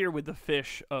familiar with the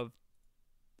fish of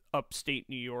upstate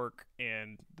New York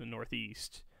and the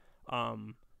Northeast,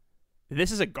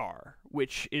 this is a gar,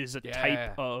 which is a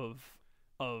type of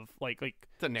like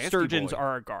it's a nasty sturgeons boy.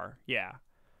 are a gar, yeah.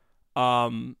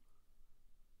 Wow,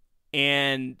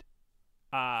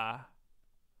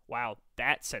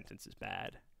 that sentence is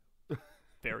bad,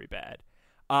 very bad.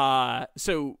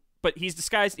 But he's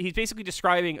basically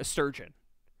describing a sturgeon,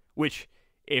 which,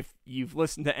 if you've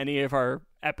listened to any of our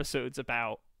episodes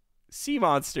about sea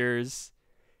monsters,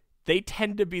 they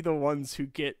tend to be the ones who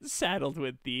get saddled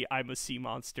with the I'm a sea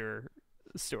monster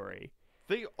story.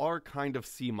 They are kind of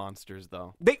sea monsters,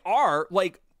 though. They are.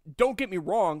 Like, don't get me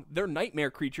wrong, they're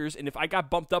nightmare creatures, and if I got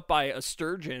bumped up by a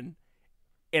sturgeon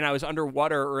and I was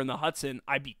underwater or in the Hudson,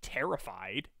 I'd be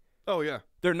terrified. Oh, yeah.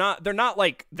 They're not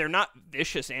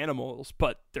vicious animals,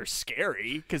 but they're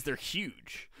scary because they're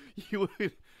huge. You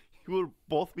would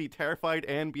both be terrified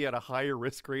and be at a higher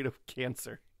risk rate of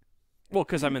cancer. Well,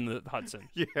 because I'm in the Hudson.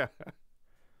 Yeah.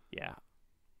 Yeah.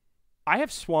 I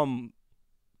have swum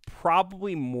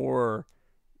probably more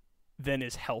than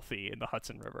is healthy in the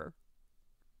Hudson River.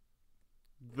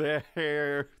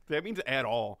 That means at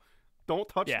all. Don't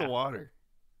touch the water.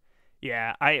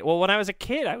 Yeah. When I was a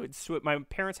kid, I would swim. My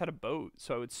parents had a boat,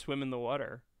 so I would swim in the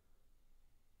water.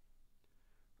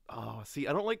 Oh, see,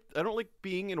 I don't like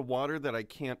being in water that I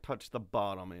can't touch the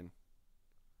bottom in.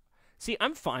 See,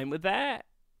 I'm fine with that.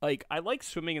 Like, I like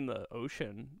swimming in the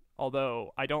ocean,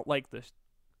 although I don't like the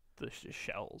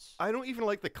shells. I don't even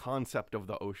like the concept of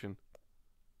the ocean.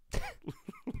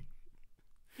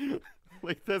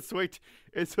 Like, that's why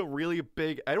it's a really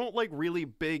big. I don't like really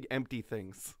big empty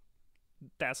things.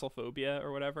 Dassophobia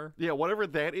or whatever. Yeah, whatever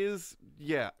that is.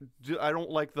 Yeah, I don't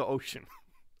like the ocean.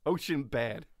 Ocean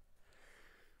bad.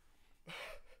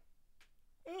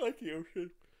 I like the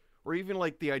ocean. Or even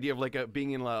like the idea of like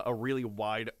being in a really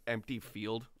wide empty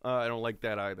field. I don't like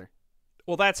that either.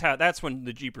 Well, that's when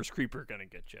the Jeepers Creeper gonna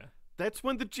get you. That's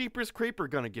when the Jeepers Creeper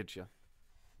gonna get you.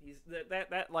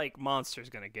 That like monster's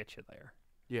gonna get you there.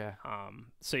 Yeah.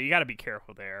 So you got to be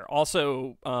careful there.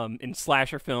 Also, in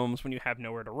slasher films, when you have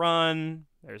nowhere to run,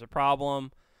 there's a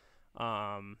problem.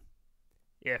 If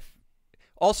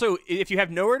you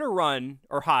have nowhere to run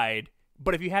or hide,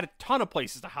 but if you had a ton of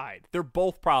places to hide, they're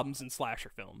both problems in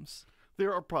slasher films.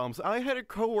 There are problems. I had a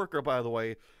coworker, by the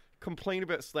way, complain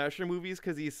about slasher movies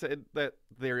because he said that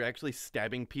they're actually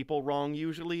stabbing people wrong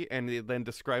usually, and they then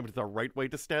described the right way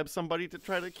to stab somebody to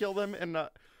try to kill them. And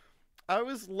I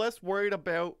was less worried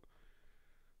about.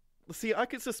 See, I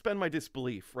could suspend my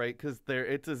disbelief, right? Because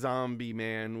it's a zombie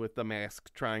man with the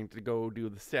mask trying to go do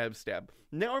the stab.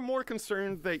 Now I'm more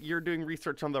concerned that you're doing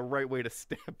research on the right way to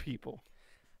stab people.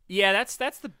 Yeah,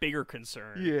 that's the bigger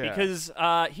concern. Yeah. Because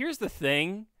here's the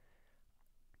thing.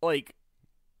 Like,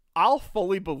 I'll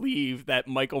fully believe that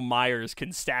Michael Myers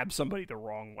can stab somebody the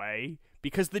wrong way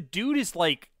because the dude is,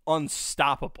 like,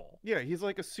 unstoppable. Yeah, he's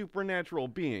like a supernatural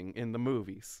being in the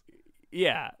movies.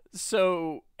 Yeah,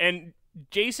 so, and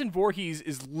Jason Voorhees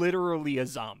is literally a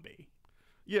zombie.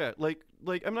 Yeah, like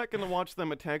I'm not going to watch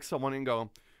them attack someone and go,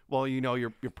 well,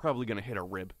 you're probably going to hit a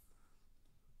rib.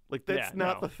 Like, that's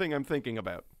not the thing I'm thinking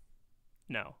about.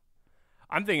 No.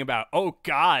 I'm thinking about, oh,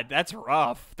 God, that's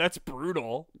rough. That's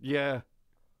brutal. Yeah.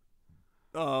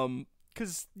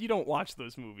 Because you don't watch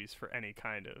those movies for any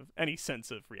sense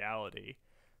of reality.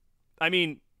 I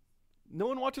mean, no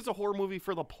one watches a horror movie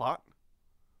for the plot.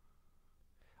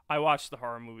 I watched the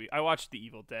horror movie. I watched The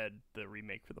Evil Dead, the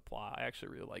remake, for the plot. I actually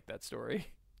really like that story.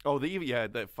 Oh,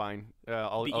 that's fine.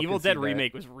 I'll Evil Dead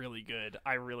remake was really good.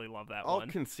 I really love that one. I'll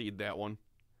concede that one.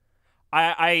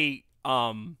 I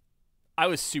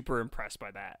was super impressed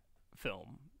by that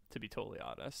film, to be totally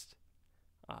honest.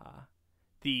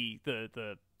 The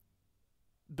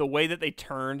way that they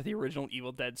turned the original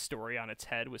Evil Dead story on its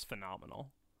head was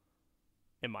phenomenal,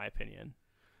 in my opinion.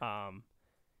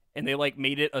 And they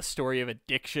made it a story of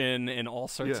addiction and all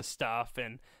sorts of stuff,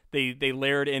 and they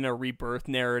layered in a rebirth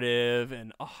narrative,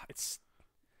 and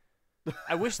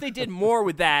I wish they did more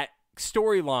with that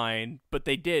storyline, but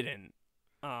they didn't.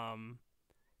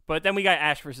 But then we got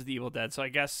Ash versus the Evil Dead, so I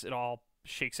guess it all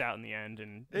shakes out in the end,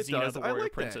 and Xena the Warrior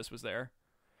Princess was there.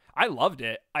 I loved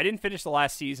it. I didn't finish the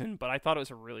last season, but I thought it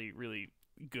was a really, really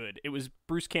good. It was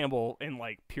Bruce Campbell in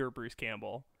pure Bruce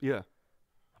Campbell. Yeah.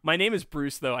 My Name is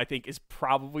Bruce, though, I think is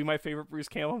probably my favorite Bruce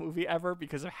Campbell movie ever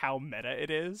because of how meta it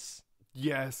is.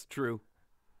 Yes, true.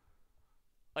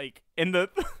 I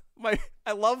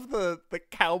love the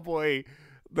cowboy,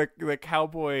 the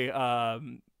cowboy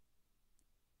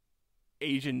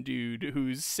Asian dude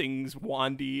who sings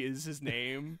Wandy is his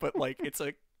name, but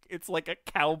it's like a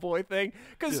cowboy thing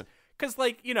because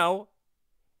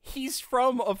he's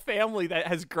from a family that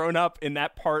has grown up in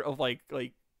that part of like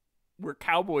where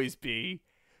cowboys be.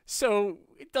 So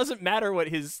it doesn't matter what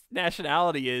his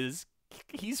nationality is.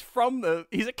 He's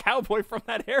a cowboy from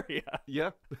that area.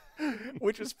 Yeah.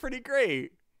 Which is pretty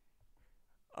great.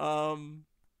 Anywho,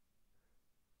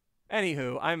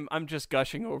 I'm just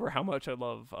gushing over how much I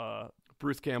love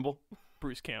Bruce Campbell,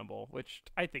 which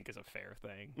I think is a fair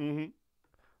thing. Mm-hmm.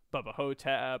 Bubba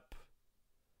Hotep,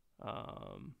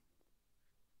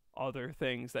 other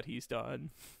things that he's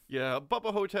done. Yeah,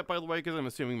 Bubba Hotep, by the way, because I'm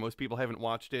assuming most people haven't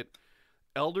watched it.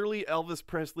 Elderly Elvis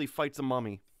Presley fights a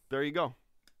mummy. There you go.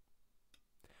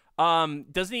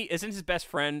 Doesn't his best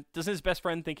friend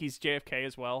think he's JFK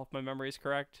as well, if my memory is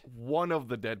correct? One of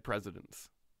the dead presidents.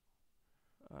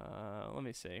 Let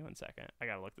me see. 1 second. I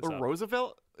gotta look this up. Or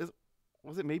Roosevelt?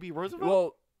 Was it maybe Roosevelt?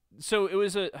 Well, so it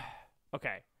was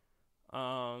okay.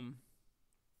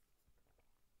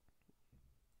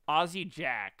 Ozzie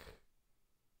Jack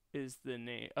is the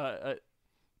name.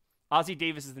 Ozzie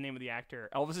Davis is the name of the actor.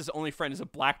 Elvis's only friend is a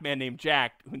black man named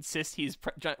Jack who insists he's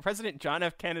President John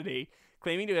F. Kennedy,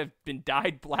 claiming to have been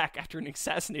dyed black after an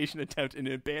assassination attempt and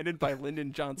abandoned by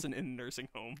Lyndon Johnson in a nursing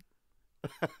home.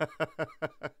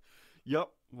 Yep.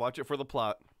 Watch it for the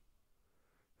plot.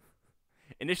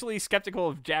 Initially skeptical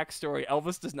of Jack's story,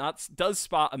 Elvis does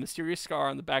spot a mysterious scar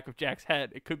on the back of Jack's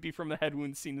head. It could be from the head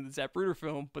wound seen in the Zapruder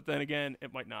film, but then again,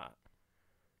 it might not.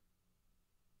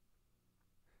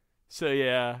 So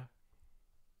yeah.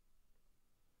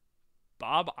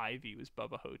 Bob Ivy was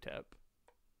Bubba Hotep.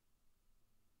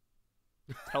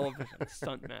 Television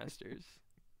Stunt Masters.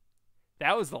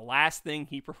 That was the last thing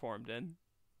he performed in.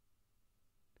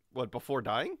 What, before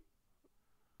dying?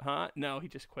 Huh? No, he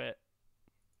just quit.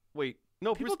 Wait,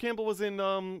 no, Bruce Campbell was in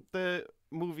the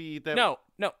movie that... No.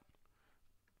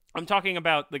 I'm talking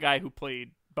about the guy who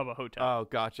played Bubba Hotep. Oh,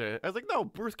 gotcha. I was like, no,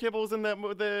 Bruce Campbell was in that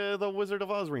the Wizard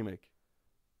of Oz remake.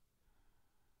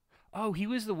 Oh, he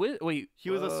was the wait. He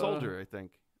was a soldier, I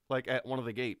think, at one of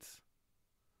the gates.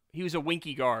 He was a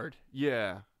Winky guard.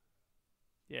 Yeah.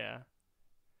 Yeah.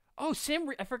 Oh,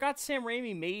 I forgot Sam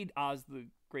Raimi made Oz the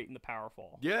Great and the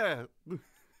Powerful. Yeah.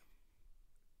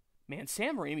 Man,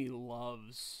 Sam Raimi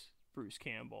loves Bruce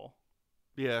Campbell.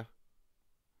 Yeah.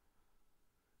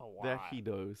 A lot. That he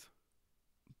does.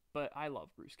 But I love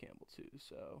Bruce Campbell too,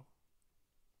 so.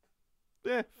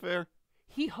 Yeah, fair.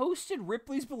 He hosted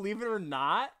Ripley's Believe It or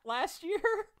Not last year?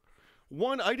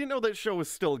 I didn't know that show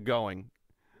was still going.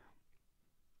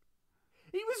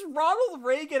 He was Ronald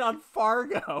Reagan on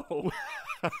Fargo.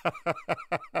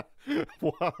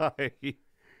 Why?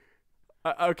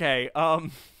 Okay,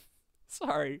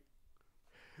 sorry.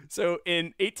 So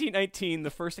in 1819, the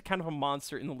first account of a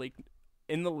monster in the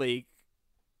lake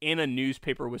in a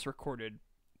newspaper was recorded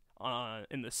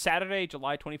in the Saturday,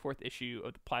 July 24th issue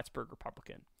of the Plattsburgh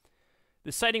Republican.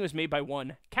 The sighting was made by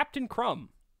one Captain Crumb.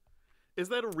 Is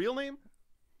that a real name?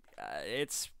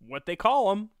 It's what they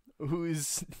call him, who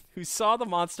saw the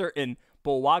monster in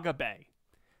Bulwaga Bay.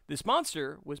 This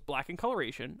monster was black in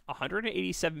coloration,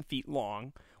 187 feet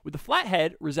long, with a flat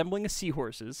head resembling a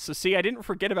seahorse's. So see, I didn't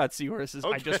forget about seahorses.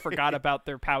 Okay. I just forgot about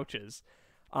their pouches.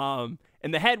 And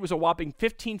the head was a whopping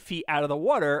 15 feet out of the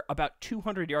water, about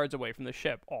 200 yards away from the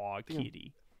ship. Aw,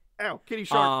 kitty. Ow, kitty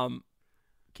sharp.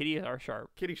 Kitty are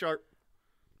sharp. Kitty sharp.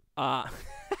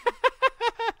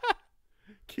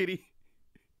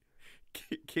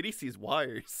 Kitty sees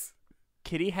wires.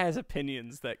 Kitty has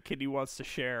opinions that Kitty wants to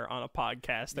share on a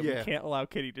podcast that we can't allow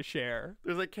Kitty to share.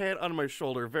 There's a cat on my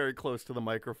shoulder very close to the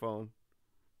microphone.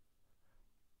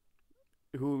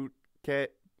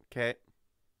 Cat,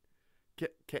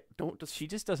 don't just... She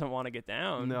just doesn't want to get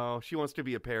down. No, she wants to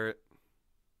be a parrot.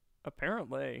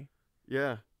 Apparently.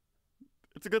 Yeah.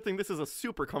 It's a good thing this is a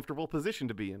super comfortable position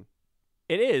to be in.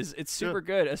 It is. It's super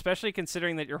good, especially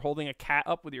considering that you're holding a cat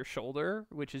up with your shoulder,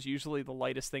 which is usually the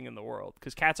lightest thing in the world.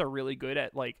 Because cats are really good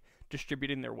at like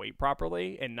distributing their weight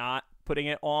properly and not putting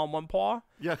it all on one paw.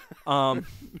 Yeah.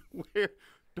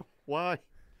 Why?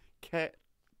 Cat.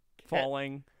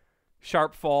 Falling.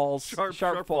 Sharp falls.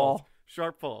 Sharp fall.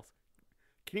 Sharp falls.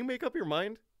 Can you make up your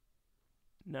mind?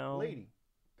 No. Lady,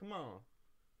 come on.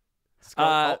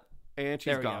 And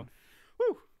she's gone.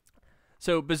 Woo.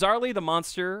 So, bizarrely, the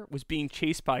monster was being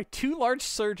chased by two large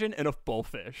sturgeon and a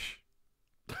bullfish.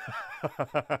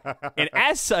 And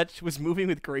as such, was moving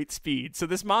with great speed. So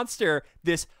this monster,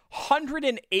 this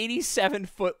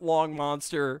 187-foot long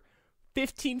monster,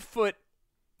 15-foot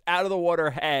out of the water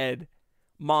head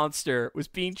monster, was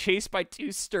being chased by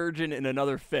two sturgeon and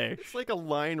another fish. It's like a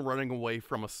lion running away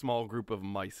from a small group of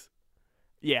mice.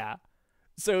 Yeah.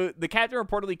 So the captain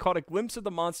reportedly caught a glimpse of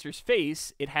the monster's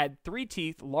face. It had 3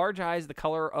 teeth, large eyes the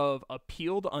color of a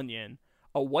peeled onion,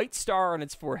 a white star on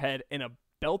its forehead, and a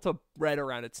belt of red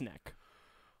around its neck.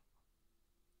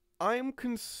 I'm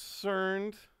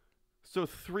concerned. So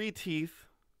 3 teeth.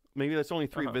 Maybe that's only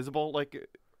 3 visible. Like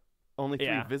only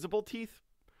 3 visible teeth.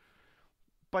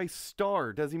 By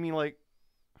star, does he mean like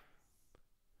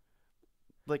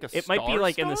a it might be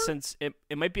like star? In the sense it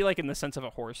might be like in the sense of a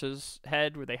horse's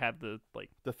head where they have the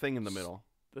thing in the middle.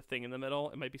 The thing in the middle.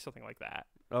 It might be something like that.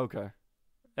 Okay.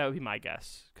 That would be my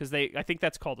guess because I think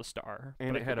that's called a star.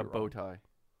 And it had a bow tie.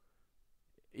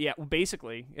 Yeah, well,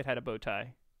 basically it had a bow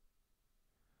tie.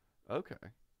 Okay.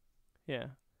 Yeah.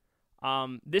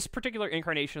 This particular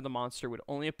incarnation of the monster would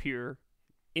only appear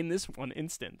in this one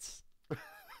instance.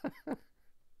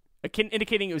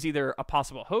 Indicating it was either a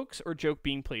possible hoax or joke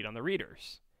being played on the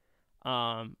readers.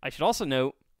 I should also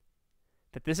note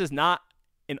that this is not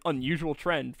an unusual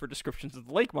trend for descriptions of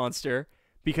the lake monster,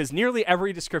 because nearly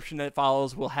every description that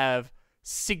follows will have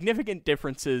significant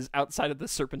differences outside of the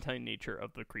serpentine nature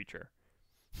of the creature.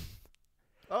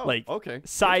 Oh, like okay.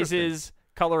 Sizes,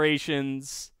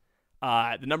 colorations,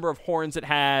 the number of horns it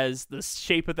has, the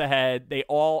shape of the head, they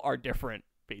all are different,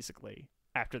 basically,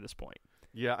 after this point.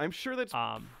 Yeah, I'm sure that's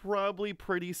probably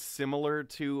pretty similar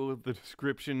to the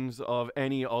descriptions of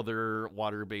any other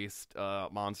water-based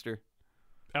monster.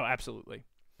 Oh, absolutely.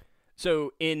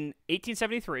 So, in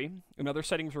 1873, another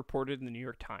sighting was reported in the New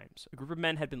York Times. A group of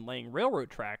men had been laying railroad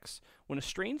tracks when a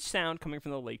strange sound coming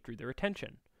from the lake drew their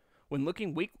attention. When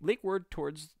looking lakeward,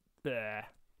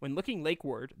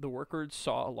 the workers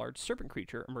saw a large serpent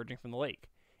creature emerging from the lake.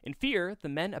 In fear, the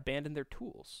men abandoned their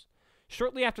tools.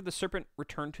 Shortly after the serpent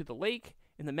returned to the lake,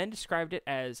 and the men described it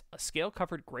as a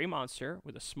scale-covered gray monster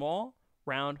with a small,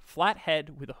 round, flat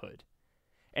head with a hood.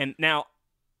 And now,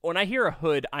 when I hear a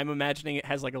hood, I'm imagining it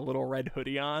has like a little red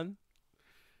hoodie on.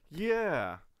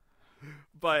 Yeah.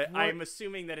 But I'm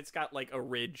assuming that it's got like a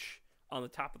ridge on the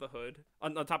top of the hood,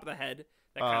 on the top of the head,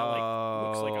 that kind of like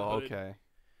looks like a hood. Okay.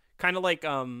 Kind of like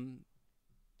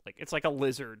it's like a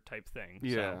lizard type thing.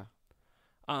 Yeah.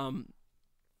 So,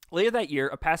 Later that year,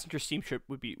 a passenger steamship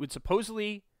would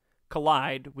supposedly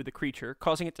collide with the creature,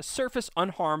 causing it to surface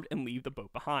unharmed and leave the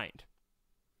boat behind.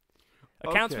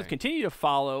 Accounts would continue to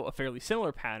follow a fairly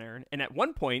similar pattern, and at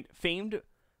one point, famed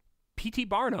P.T.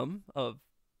 Barnum of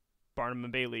Barnum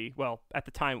and Bailey, well, at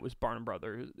the time it was Barnum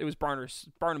Brothers, it was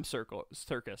Barnum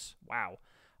Circus, wow,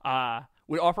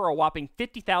 would offer a whopping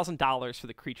 $50,000 for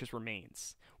the creature's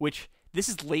remains, which, this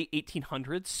is late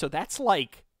 1800s, so that's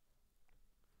like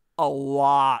a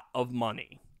lot of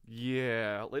money.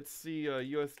 Yeah, let's see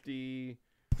USD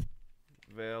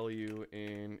value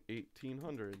in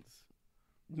 1800s.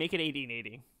 Make it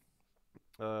 1880.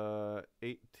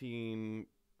 18.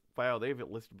 Wow, they have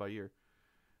it listed by year.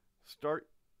 Start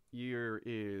year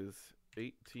is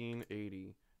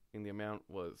 1880, and the amount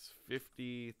was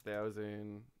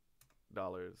 $50,000.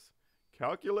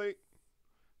 Calculate.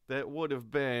 That would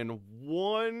have been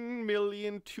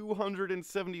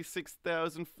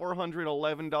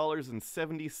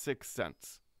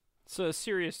 $1,276,411.76. So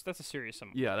that's a serious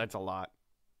sum. Yeah, that's a lot.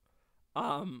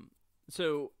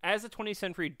 So as the 20th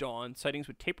century dawned, sightings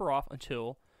would taper off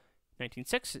until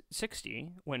 1960,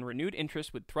 when renewed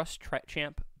interest would thrust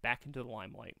Champ back into the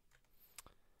limelight.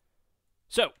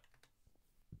 So,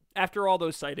 after all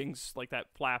those sightings, like that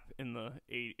flap in the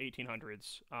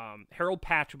 1800s, Harold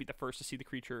Patch would be the first to see the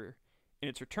creature in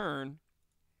its return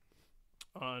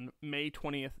on May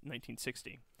 20th,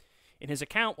 1960. In his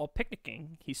account, while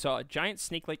picnicking, he saw a giant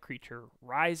snake-like creature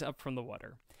rise up from the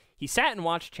water. He sat and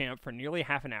watched Champ for nearly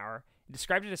half an hour, and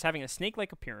described it as having a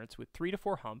snake-like appearance with 3 to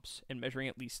 4 humps and measuring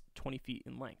at least 20 feet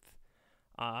in length.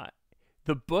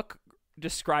 The book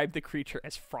described the creature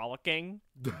as frolicking.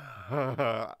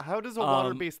 How does a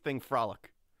water-based thing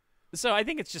frolic? So I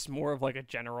think it's just more of like a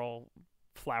general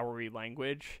flowery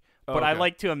language. But I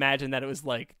like to imagine that it was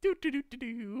like,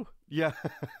 do-do-do-do-do. Yeah.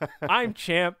 I'm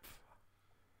Champ.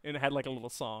 And it had like a little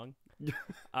song.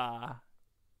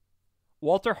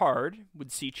 Walter Hard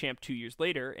would see Champ 2 years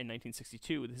later in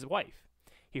 1962 with his wife.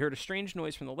 He heard a strange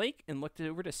noise from the lake and looked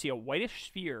over to see a whitish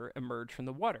sphere emerge from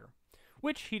the water,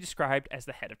 which he described as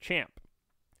the head of Champ.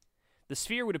 The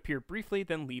sphere would appear briefly,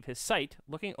 then leave his sight,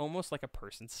 looking almost like a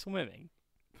person swimming.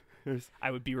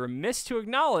 I would be remiss to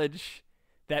acknowledge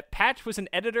that Patch was an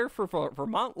editor for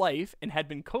Vermont Life and had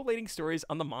been collating stories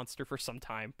on the monster for some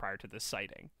time prior to this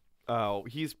sighting. Oh,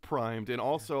 he's primed. And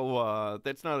also,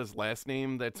 that's not his last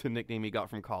name. That's a nickname he got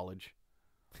from college.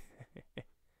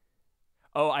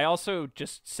 Oh, I also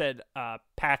just said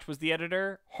Patch was the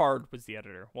editor. Hard was the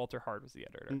editor. Walter Hard was the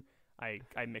editor. I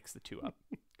mixed the two up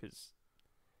because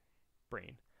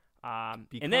brain. And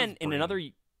then in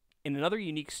another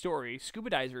unique story, scuba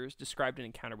divers described an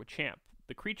encounter with Champ.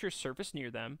 The creature surfaced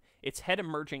near them, its head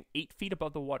emerging 8 feet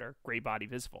above the water, gray body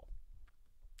visible.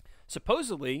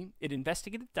 Supposedly, it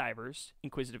investigated the divers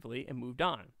inquisitively and moved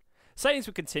on. Sightings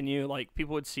would continue, like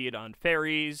people would see it on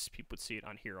ferries, people would see it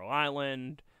on Hero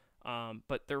Island,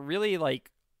 but they're really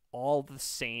like all the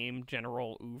same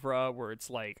general oeuvre where it's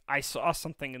like, I saw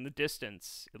something in the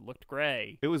distance, it looked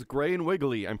gray. It was gray and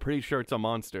wiggly, I'm pretty sure it's a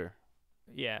monster.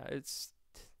 Yeah,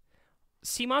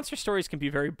 sea monster stories can be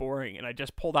very boring, and I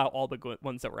just pulled out all the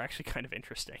ones that were actually kind of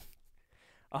interesting.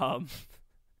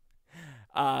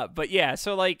 But yeah,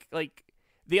 so like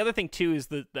the other thing too is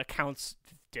the accounts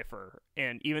differ,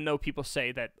 and even though people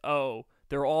say that, oh,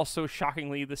 they're all so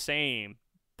shockingly the same,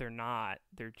 they're not.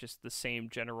 They're just the same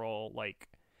general, like,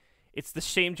 it's the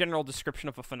same general description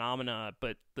of a phenomena,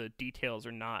 but the details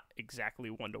are not exactly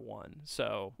one-to-one.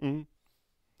 So, you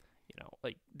know,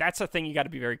 like, that's a thing you got to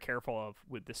be very careful of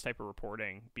with this type of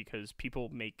reporting, because people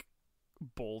make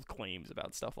bold claims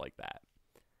about stuff like that.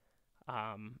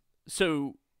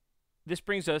 So this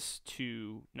brings us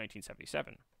to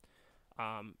 1977.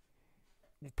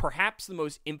 Perhaps the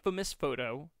most infamous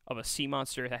photo of a sea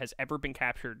monster that has ever been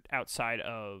captured outside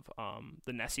of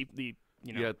the Nessie,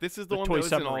 yeah, this is the one that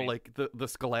was in all like the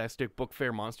Scholastic Book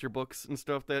Fair monster books and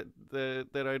stuff that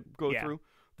I'd go through.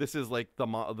 This is like the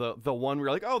one where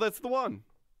you're like, oh, that's the one.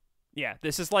 Yeah,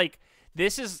 this is like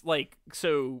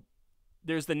so.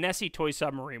 There's the Nessie toy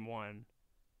submarine one,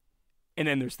 and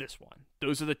then there's this one.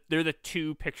 They're the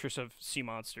two pictures of sea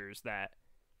monsters that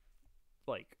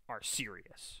like are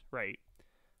serious, right?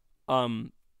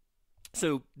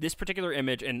 So this particular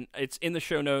image, and it's in the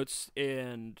show notes,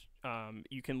 and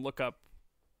you can look up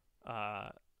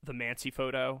the Mancy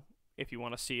photo if you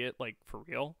want to see it, like, for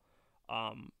real.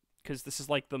 Because this is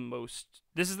like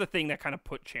this is the thing that kind of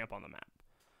put Champ on the map.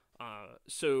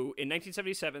 So in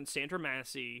 1977, Sandra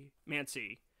Mancy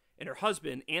and her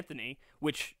husband Anthony,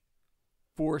 which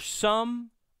for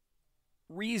some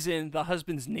reason the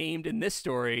husband's named in this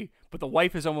story, but the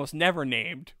wife is almost never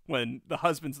named when the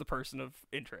husband's the person of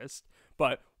interest.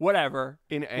 But whatever.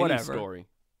 In any story.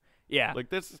 Yeah. Like,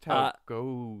 this is how it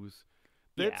goes.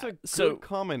 That's a good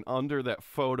comment under that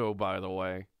photo, by the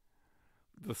way.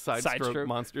 The side stroke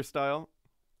monster style.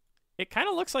 It kind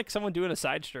of looks like someone doing a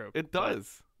side stroke. It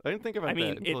does. I didn't think about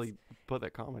that until he put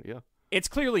that comment, yeah. It's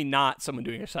clearly not someone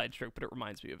doing a side stroke, but it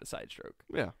reminds me of a side stroke.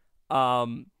 Yeah.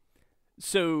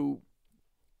 So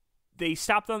they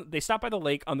stopped by the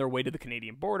lake on their way to the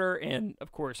Canadian border, and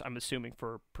of course, I'm assuming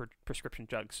for prescription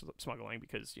drug smuggling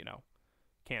because, you know,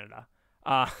 Canada.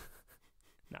 Not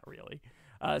really.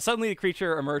 Suddenly, the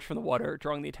creature emerged from the water,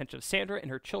 drawing the attention of Sandra and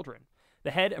her children.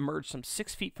 The head emerged some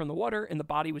 6 feet from the water, and the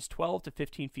body was 12 to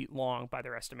 15 feet long by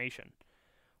their estimation.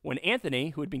 When Anthony,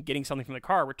 who had been getting something from the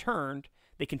car, returned,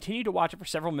 they continued to watch it for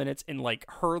several minutes and, like,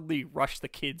 hurriedly rushed the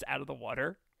kids out of the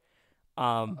water.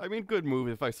 I mean, good move.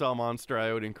 If I saw a monster,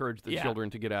 I would encourage the children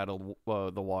to get out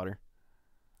of the water.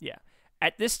 Yeah.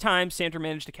 At this time, Sandra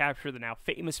managed to capture the now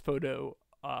famous photo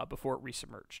before it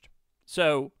resubmerged.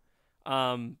 So,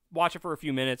 watch it for a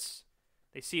few minutes.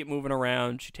 They see it moving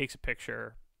around. She takes a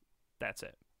picture. That's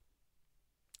it.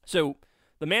 So,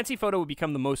 the Mansi photo would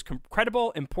become the most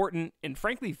credible, important, and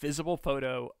frankly visible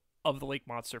photo of the lake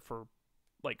monster for,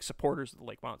 like, supporters of the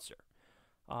lake monster.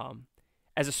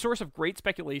 As a source of great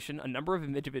speculation, a number of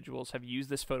individuals have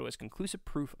used this photo as conclusive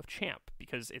proof of Champ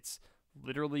because it's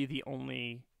literally the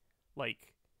only,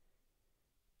 like,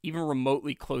 even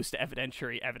remotely close to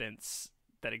evidentiary evidence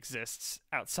that exists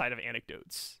outside of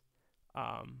anecdotes.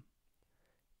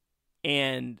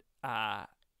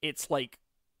 It's, like,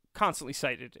 constantly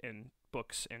cited in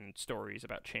books and stories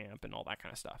about Champ and all that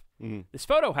kind of stuff. Mm-hmm. This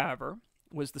photo, however,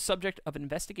 was the subject of an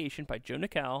investigation by Joe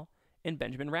Nickel and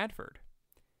Benjamin Radford.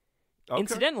 Okay.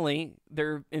 Incidentally,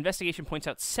 their investigation points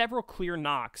out several clear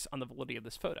knocks on the validity of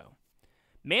this photo.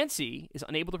 Mansi is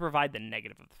unable to provide the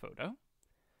negative of the photo,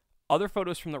 other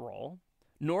photos from the roll,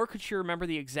 nor could she remember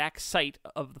the exact site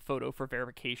of the photo for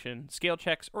verification, scale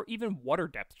checks, or even water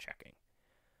depth checking.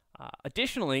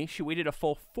 Additionally, she waited a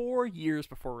full 4 years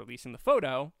before releasing the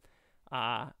photo,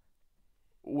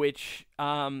 which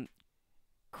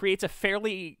creates a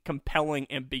fairly compelling,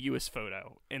 ambiguous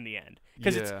photo in the end.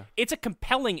 Because it's a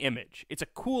compelling image. It's a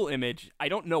cool image. I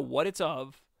don't know what it's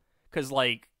of, because,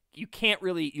 like, you can't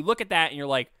really... You look at that and you're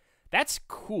like, that's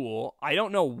cool. I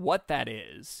don't know what that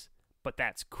is, but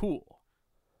that's cool.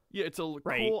 Yeah, it's a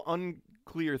cool,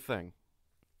 unclear thing.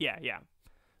 Yeah.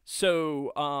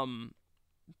 So,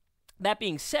 that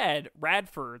being said,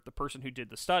 Radford, the person who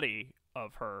did the study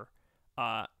of her,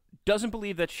 doesn't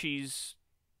believe that she's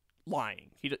lying.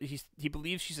 He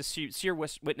believes she's a seer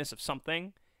witness of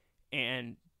something,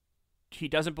 and he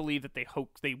doesn't believe that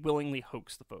they willingly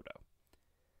hoax the photo.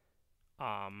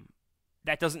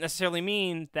 That doesn't necessarily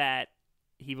mean that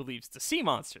he believes it's a sea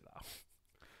monster, though.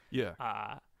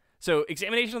 Yeah. So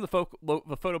examination of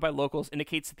the photo by locals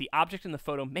indicates that the object in the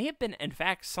photo may have been, in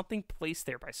fact, something placed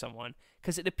there by someone,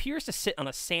 because it appears to sit on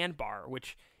a sandbar,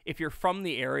 which, if you're from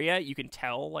the area, you can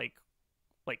tell, like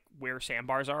where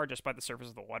sandbars are just by the surface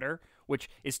of the water, which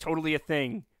is totally a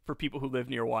thing for people who live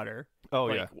near water. Oh,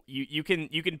 like, yeah. You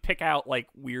can pick out, like,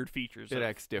 weird features of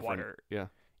acts different. Water.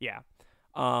 Yeah.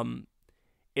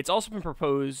 It's also been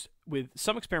proposed with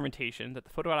some experimentation that the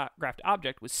photographed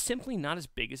object was simply not as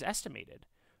big as estimated,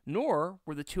 nor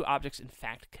were the two objects in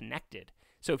fact connected.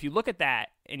 So if you look at that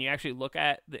and you actually look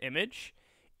at the image,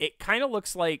 it kind of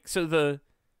looks like, so the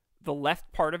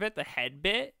left part of it, the head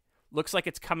bit, looks like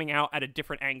it's coming out at a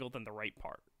different angle than the right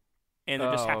part. And there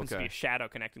just happens to be a shadow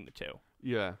connecting the two.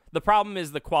 Yeah. The problem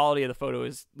is the quality of the photo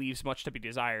leaves much to be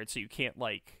desired, so you can't,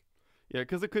 like... Yeah,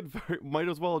 because it might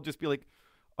as well just be like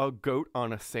a goat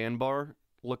on a sandbar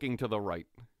looking to the right.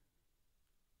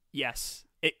 Yes.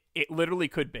 It literally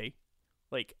could be.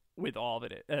 Like, with all of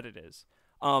it that it is.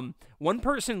 One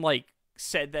person, like,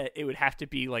 said that it would have to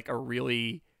be, like, a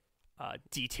really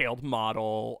detailed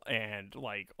model and,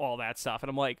 like, all that stuff. And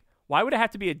I'm like, why would it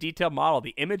have to be a detailed model?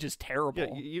 The image is terrible.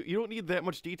 Yeah, you don't need that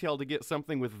much detail to get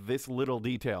something with this little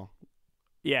detail.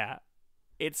 Yeah.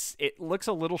 It looks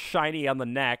a little shiny on the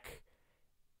neck,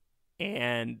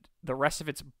 and the rest of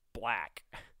it's black.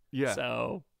 Yeah.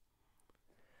 So,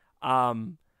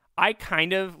 I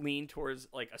kind of lean towards,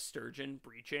 like, a sturgeon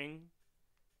breaching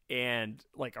and,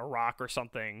 like, a rock or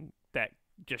something that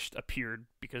just appeared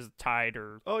because of tide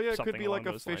or oh yeah, it something could be like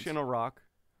a fish in a rock.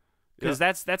 Because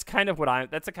that's the kind of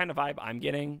vibe I'm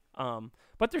getting.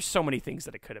 But there's so many things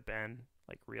that it could have been.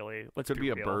 Like, really, let's could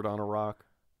be real. A bird on a rock.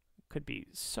 Could be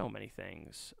so many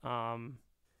things.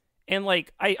 And,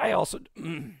 like, I also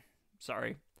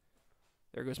sorry.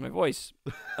 There goes my voice.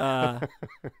 I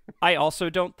also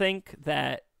don't think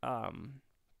that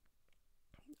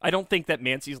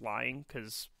Mancy's lying,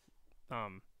 because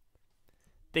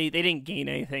they didn't gain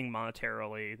anything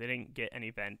monetarily. They didn't get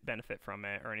any benefit from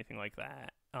it or anything like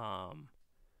that.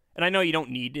 And I know you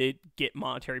don't need to get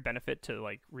monetary benefit to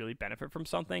like really benefit from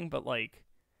something, but like,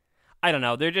 I don't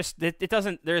know. They're just, it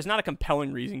doesn't, there's not a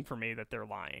compelling reason for me that they're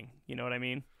lying. You know what I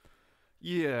mean?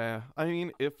 Yeah, I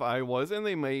mean, if I was, and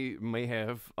they may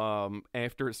have,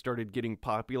 after it started getting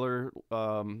popular,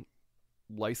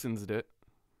 licensed it.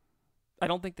 I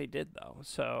don't think they did though.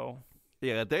 So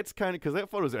yeah, that's kind of, because that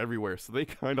photo's everywhere, so they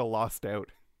kind of lost out.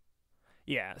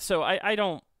 Yeah, so I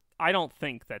don't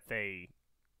think that they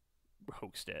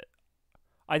hoaxed it.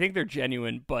 I think they're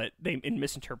genuine, but they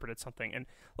misinterpreted something, and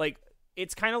like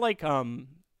it's kind of like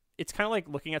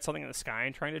looking at something in the sky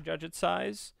and trying to judge its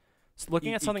size. So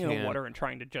looking at something in the water and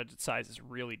trying to judge its size is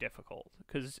really difficult,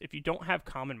 because if you don't have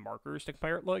common markers to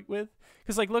compare it with,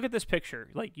 because like look at this picture,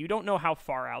 like you don't know how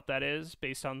far out that is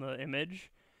based on the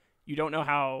image, you don't know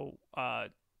how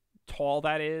tall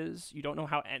that is, you don't know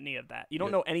how any of that, you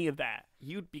don't know any of that,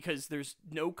 because there's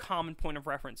no common point of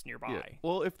reference nearby. Yeah.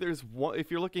 Well,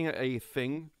 if you're looking at a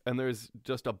thing and there's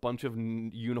just a bunch of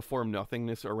uniform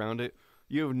nothingness around it,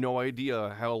 you have no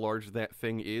idea how large that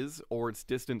thing is or its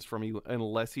distance from you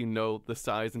unless you know the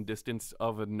size and distance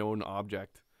of a known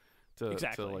object to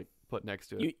like put next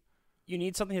to it. You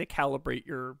need something to calibrate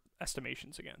your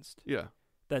estimations against. Yeah.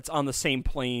 That's on the same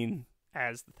plane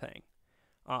as the thing.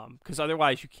 Because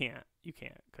otherwise you can't,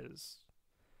 because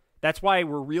that's why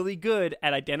we're really good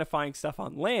at identifying stuff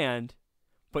on land,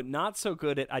 but not so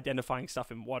good at identifying stuff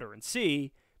in water and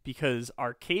sea, because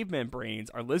our caveman brains,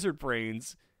 our lizard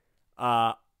brains,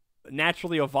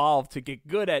 naturally evolved to get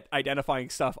good at identifying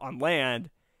stuff on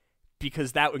land,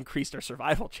 because that increased our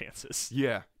survival chances.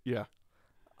 Yeah.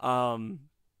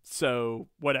 So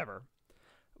whatever.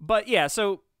 But yeah,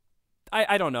 so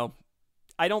I don't know.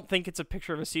 I don't think it's a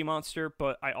picture of a sea monster,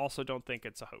 but I also don't think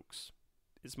it's a hoax.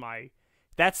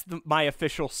 That's my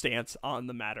official stance on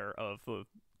the matter of the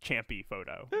Champy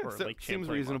photo, or Lake Champlain seems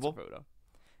reasonable photo.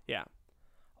 Yeah.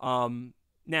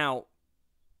 Now,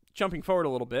 jumping forward a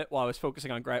little bit, while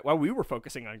we were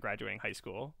focusing on graduating high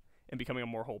school and becoming a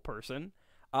more whole person,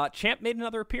 Champ made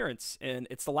another appearance, and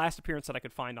it's the last appearance that I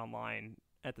could find online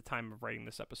at the time of writing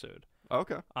this episode.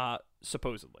 Okay.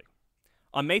 Supposedly.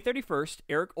 On May 31st,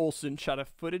 Eric Olson shot a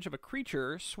footage of a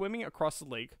creature swimming across the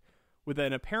lake with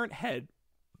an apparent head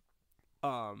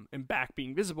and back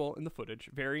being visible in the footage,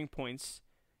 varying points,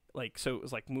 so it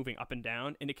was moving up and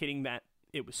down, indicating that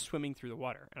it was swimming through the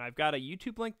water. And I've got a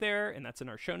YouTube link there, and that's in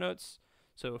our show notes,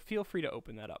 so feel free to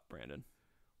open that up, Brandon.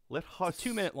 Let us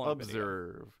 2-minute long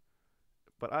observe, video.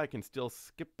 But I can still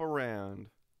skip around.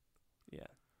 Yeah.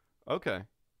 Okay.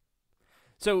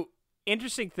 So,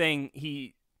 interesting thing,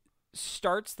 he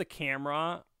starts the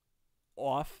camera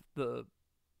off the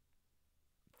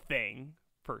thing,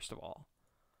 first of all.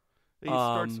 He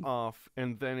starts off,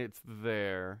 and then it's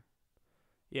there.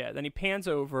 Yeah, then he pans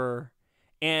over,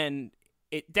 and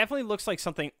it definitely looks like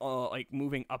something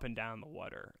moving up and down the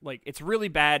water. Like, it's really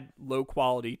bad,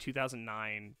 low-quality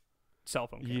 2009 cell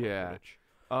phone camera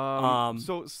footage.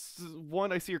 So,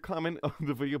 one, I see your comment on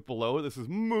the video below. This is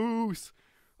moose.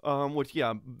 Which,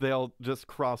 yeah, they'll just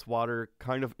cross water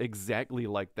kind of exactly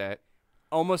like that.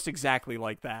 Almost exactly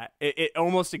like that. It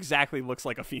almost exactly looks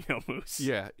like a female moose.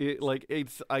 Yeah,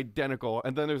 it's identical.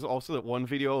 And then there's also that one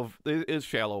video of, it is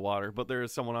shallow water, but there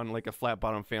is someone on a flat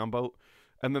bottom fan boat,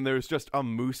 and then there's just a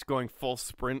moose going full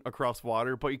sprint across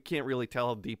water, but you can't really tell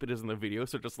how deep it is in the video,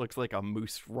 so it just looks like a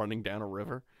moose running down a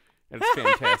river, and it's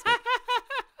fantastic.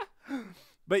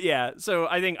 But yeah, so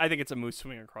I think it's a moose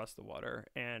swimming across the water,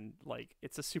 and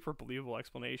it's a super believable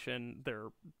explanation. They're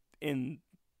in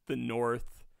the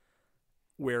north,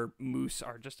 where moose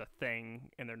are just a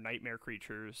thing, and they're nightmare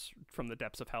creatures from the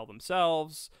depths of hell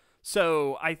themselves.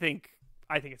 So I think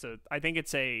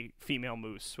it's a female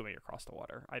moose swimming across the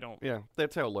water. Yeah,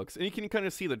 that's how it looks, and you can kind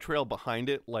of see the trail behind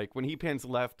it. Like when he pans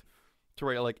left to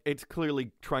right, it's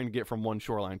clearly trying to get from one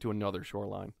shoreline to another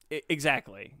shoreline.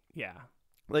 Exactly. Yeah.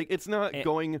 It's not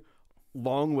going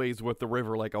long ways with the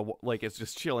river like it's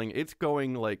just chilling. It's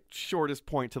going shortest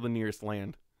point to the nearest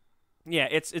land. Yeah,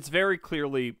 it's very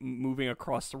clearly moving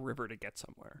across the river to get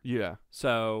somewhere. Yeah.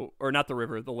 So, or not the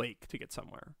river, the lake to get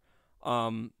somewhere.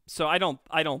 So I don't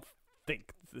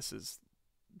think this is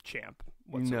Champ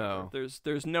whatsoever. No.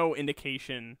 There's no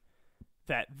indication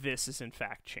that this is in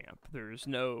fact Champ. There's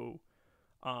no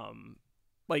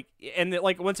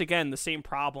once again, the same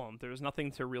problem. There's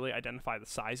nothing to really identify the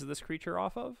size of this creature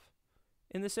off of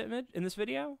in this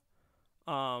video.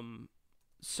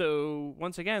 So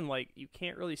once again, like, you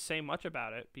can't really say much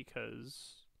about it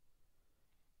because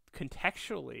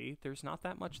contextually there's not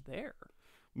that much there.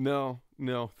 No.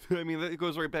 I mean, it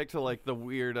goes right back to like the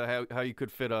weird how you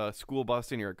could fit a school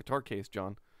bus in your guitar case,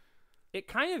 John. It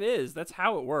kind of is. That's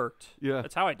how it worked. Yeah.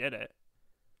 That's how I did it.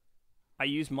 I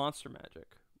used monster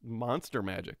magic. Monster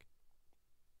magic.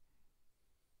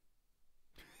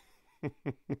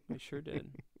 I sure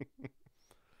did.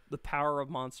 The power of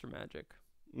monster magic.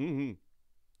 Mm-hmm.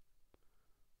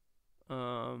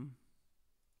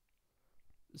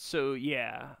 So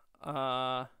yeah.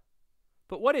 But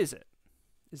what is it?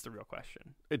 Is the real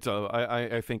question.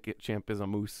 I think Champ is a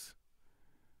moose.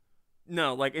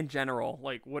 No, like in general,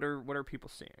 like what are people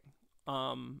seeing?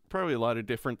 Probably a lot of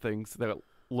different things that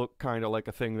look kind of like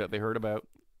a thing that they heard about.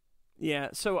 Yeah,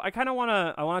 so I kind of want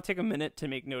to take a minute to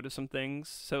make note of some things.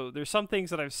 So there's some things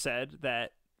that I've said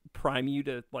that prime you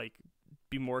to like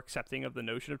be more accepting of the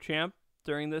notion of Champ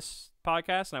during this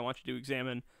podcast, and I want you to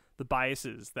examine the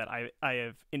biases that I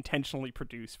have intentionally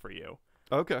produced for you.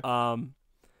 Okay.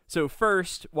 So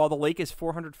first, while the lake is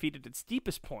 400 feet at its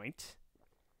deepest point,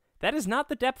 that is not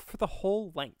the depth for the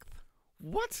whole length.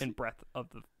 What? And breadth of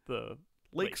the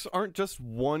lakes lake. Aren't just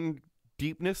one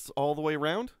deepness all the way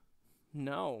around?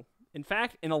 No. In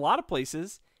fact, in a lot of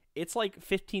places, it's like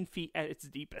 15 feet at its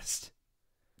deepest.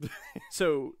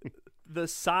 So the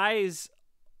size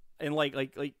and like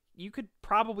you could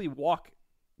probably walk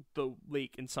the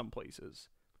lake in some places.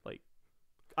 Like,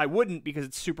 I wouldn't because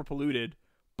it's super polluted,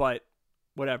 but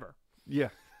whatever. Yeah.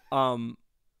 And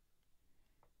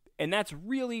that's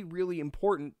really, really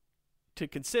important to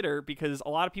consider because a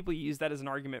lot of people use that as an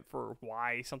argument for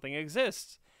why something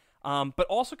exists. But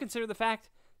also consider the fact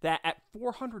that at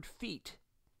 400 feet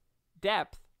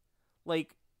depth,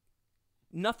 like,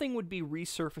 nothing would be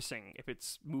resurfacing if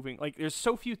it's moving. Like, there's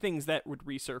so few things that would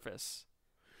resurface.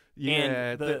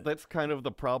 Yeah, that's kind of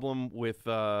the problem with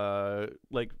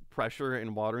like pressure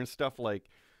and water and stuff. Like,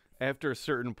 after a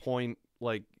certain point,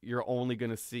 like, you're only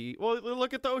gonna see. Well,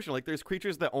 look at the ocean. Like, there's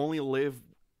creatures that only live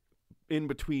in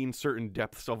between certain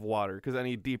depths of water because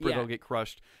any deeper they'll get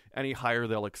crushed, any higher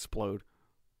they'll explode.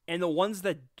 And the ones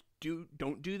that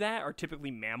don't do that are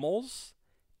typically mammals,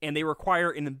 and they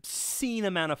require an obscene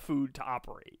amount of food to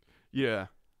operate. Yeah,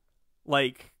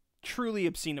 like truly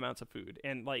obscene amounts of food.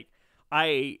 And like,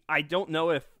 I don't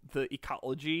know if the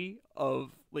ecology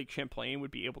of Lake Champlain would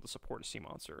be able to support a sea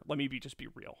monster. Let me just be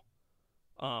real,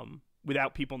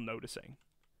 without people noticing.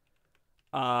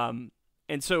 And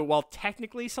so while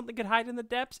technically something could hide in the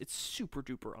depths, it's super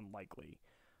duper unlikely.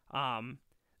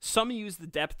 Some use the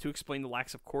depth to explain the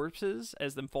lack of corpses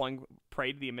as them falling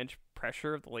prey to the immense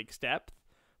pressure of the lake's depth.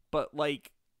 But,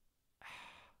 like,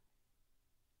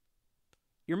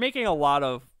 you're making a lot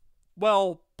of,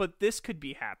 well, but this could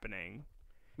be happening.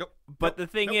 Nope. But the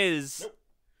thing is... Nope.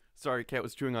 Sorry, cat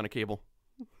was chewing on a cable.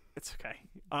 It's okay.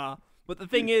 But the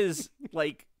thing is,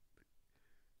 like,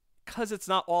 because it's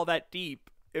not all that deep,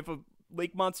 if a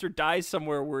lake monster dies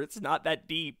somewhere where it's not that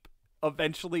deep,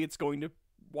 eventually it's going to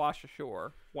wash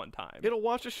ashore one time. It'll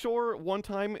wash ashore one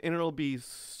time, and it'll be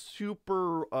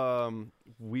super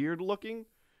weird looking.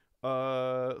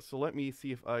 So let me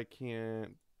see if I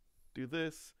can do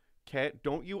this. Cat,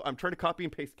 don't you? I'm trying to copy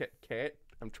and paste. Cat,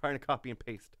 I'm trying to copy and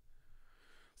paste.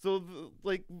 So,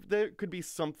 like, there could be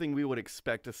something we would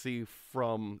expect to see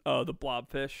from... Oh, the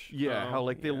blobfish? Yeah, how,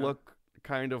 like, they look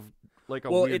kind of like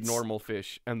a weird normal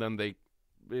fish, and then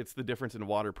it's the difference in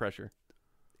water pressure.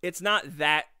 It's not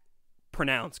that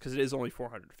pronounced, because it is only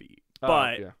 400 feet.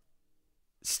 But yeah.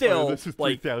 Still, this is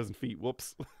 3,000 feet.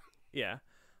 Whoops. Yeah.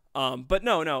 But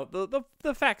no,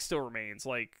 the fact still remains.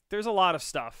 Like, there's a lot of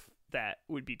stuff that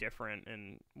would be different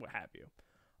and what have you.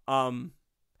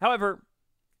 However,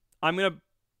 I'm going to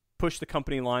push the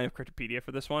company line of Cryptopedia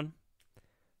for this one.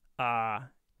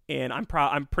 And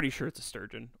I'm pretty sure it's a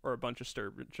sturgeon or a bunch of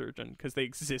sturgeon because they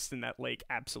exist in that lake.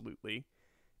 Absolutely.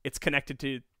 It's connected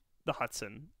to the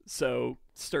Hudson. So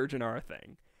sturgeon are a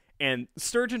thing. And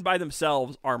sturgeon by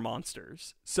themselves are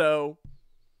monsters. So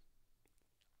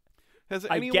has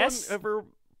anyone ever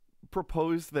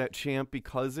proposed that Champ,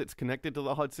 because it's connected to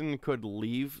the Hudson, could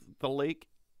leave the lake?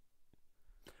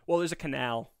 Well, there's a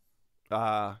canal.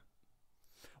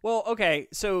 Well, okay,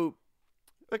 so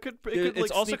it could it's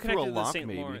like also sneak connected through a to the lock, St.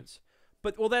 maybe. Lawrence.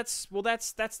 But that's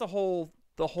the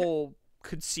whole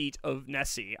conceit of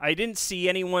Nessie. I didn't see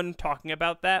anyone talking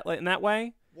about that in that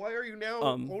way. Why are you now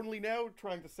only now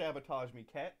trying to sabotage me,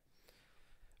 Cat?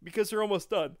 Because they're almost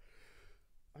done.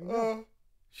 I know.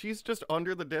 She's just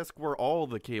under the desk where all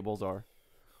the cables are.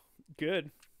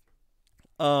 Good.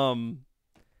 But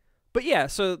yeah,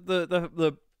 so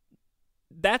the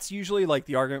that's usually like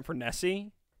the argument for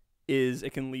Nessie is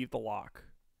it can leave the lock,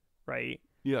 right?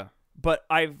 Yeah. But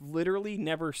I've literally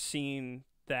never seen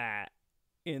that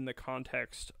in the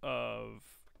context of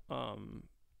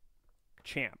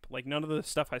Champ. Like, none of the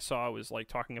stuff I saw was like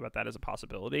talking about that as a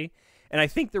possibility. And I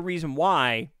think the reason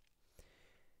why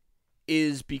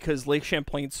is because Lake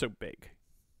Champlain's so big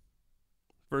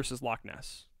versus Loch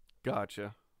Ness.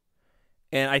 Gotcha.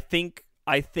 And I think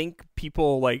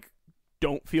people like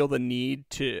don't feel the need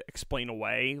to explain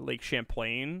away Lake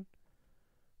Champlain,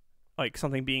 like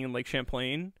something being in Lake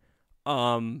Champlain,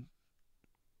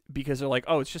 because they're like,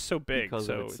 oh, it's just so big because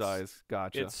so of its size.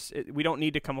 Gotcha. We don't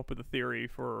need to come up with a theory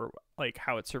for like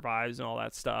how it survives and all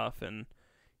that stuff, and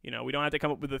we don't have to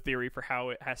come up with a theory for how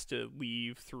it has to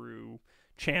leave through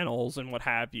channels and what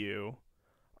have you.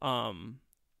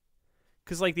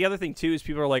 Because, like, the other thing, too, is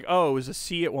people are like, oh, it was a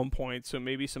sea at one point, so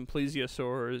maybe some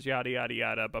plesiosaurs, yada, yada,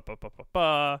 yada,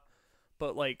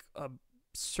 But, like, a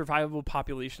survivable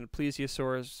population of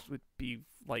plesiosaurs would be,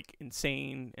 like,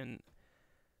 insane. And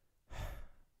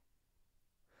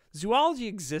zoology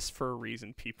exists for a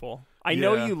reason, people. I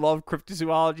know you love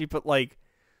cryptozoology, but, like,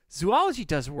 zoology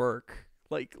does work.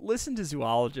 Like, listen to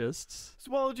zoologists.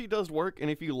 Zoology does work,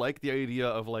 and if you like the idea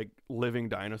of, like, living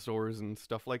dinosaurs and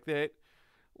stuff like that,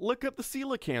 look up the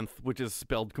coelacanth, which is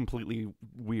spelled completely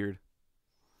weird.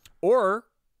 Or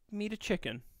meet a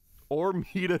chicken.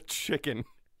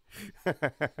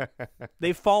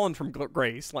 They've fallen from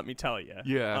grace, let me tell you.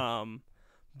 Yeah.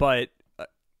 But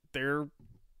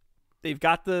they've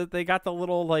got the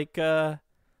little like them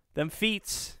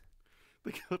feets.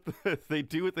 They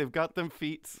do it. They've got them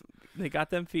feets. They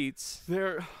got them feets.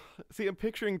 See, I'm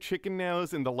picturing chicken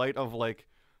nows in the light of like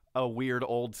a weird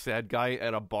old sad guy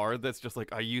at a bar that's just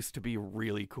like, I used to be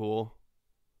really cool.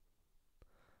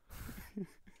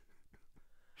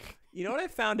 You know what I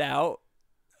found out?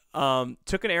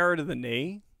 Took an arrow to the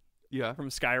knee. Yeah. From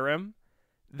Skyrim.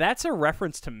 That's a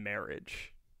reference to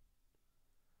marriage.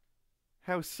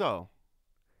 How so?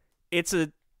 It's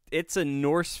a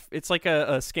Norse. It's like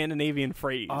a Scandinavian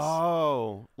phrase.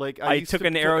 Oh, like I took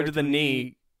an arrow to the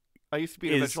knee. I used to be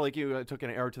an adventurer like you. I took an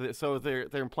arrow to the. So they're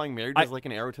implying marriage is like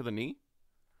an arrow to the knee.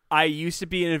 I used to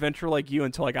be an adventurer like you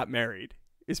until I got married.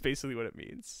 Is basically what it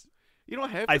means. You don't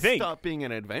have to stop being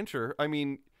an adventurer. I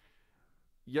mean,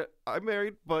 yeah, I'm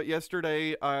married, but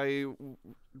yesterday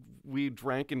we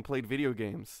drank and played video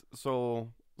games. So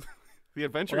the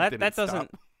adventure didn't stop.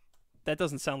 That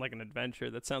doesn't sound like an adventure.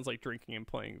 That sounds like drinking and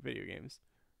playing video games.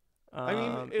 I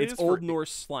mean, it's Old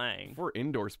Norse slang for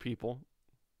indoors people.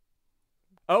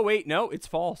 Oh wait, no, it's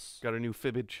false. Got a new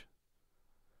fibbage.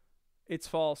 It's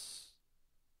false.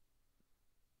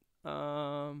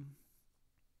 I'm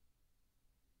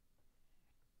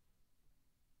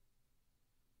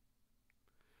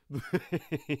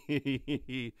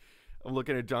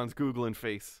looking at John's Googling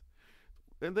face.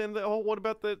 And then what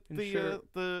about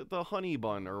the honey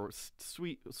bun or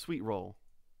sweet roll?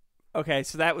 Okay,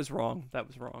 so that was wrong.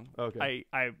 Okay,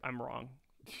 I'm wrong.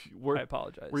 I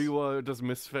apologize. Were you just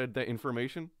misfed that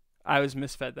information? I was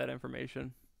misfed that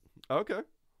information. Okay.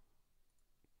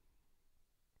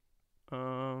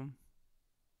 Well,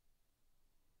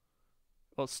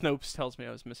 Snopes tells me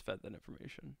I was misfed that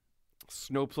information.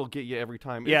 Snopes will get you every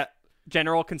time. Yeah.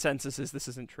 General consensus is this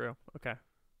isn't true. Okay.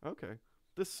 Okay.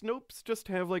 Does Snopes just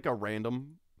have like a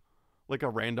random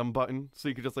button so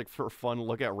you could just like for fun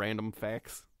look at random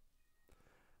facts?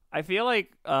 I feel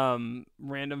like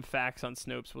random facts on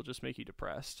Snopes will just make you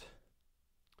depressed.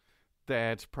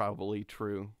 That's probably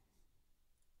true.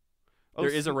 There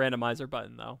is a randomizer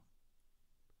button, though.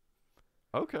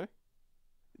 Okay.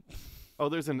 Oh,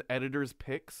 there's an editor's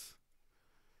picks.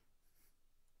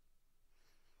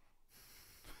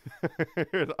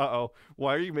 Uh-oh.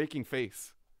 Why are you making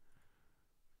face?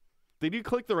 Did you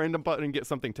click the random button and get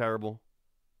something terrible?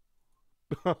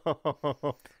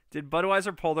 Did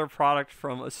Budweiser pull their product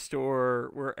from a store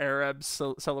where Arabs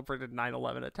celebrated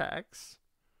 9/11 attacks?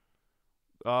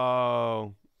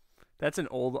 Oh. That's an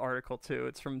old article, too.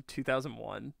 It's from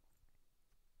 2001.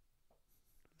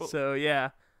 Well, so, yeah.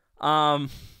 Well,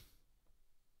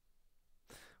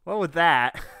 with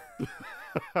that,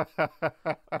 I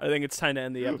think it's time to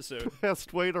end the episode.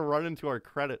 Best way to run into our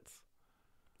credits.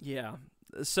 Yeah.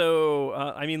 So,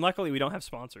 I mean, luckily we don't have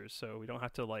sponsors, so we don't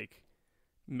have to, like,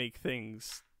 make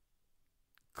things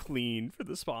clean for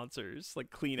the sponsors, like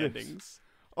clean endings.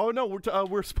 Oh no,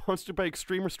 we're sponsored by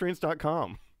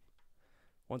ExtremeRestraints.com.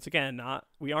 Once again,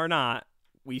 we are not.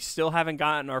 We still haven't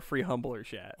gotten our free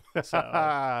humblers yet.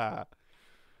 So,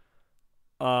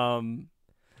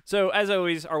 so as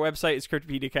always, our website is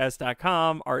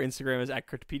cryptopediacast.com. Our Instagram is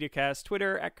 @cryptopediacast,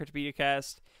 Twitter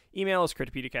 @cryptopediacast. Email us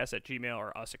cryptopediacast@gmail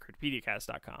or us at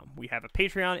cryptopediacast.com. We have a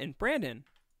Patreon, and Brandon,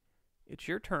 it's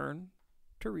your turn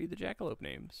to read the jackalope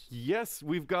names. Yes,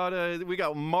 we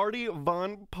got Marty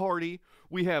Von Party.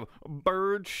 We have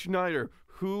Bird Schneider,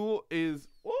 who is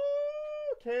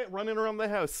running around the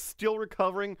house, still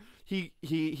recovering. He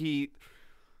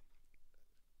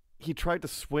tried to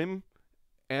swim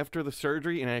after the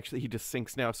surgery, and actually he just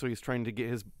sinks now, so he's trying to get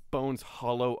his bones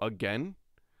hollow again.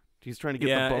 He's trying to get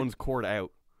the bones cord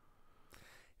out.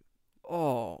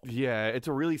 Oh. Yeah, it's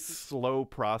a really slow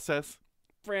process.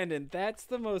 Brandon, that's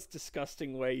the most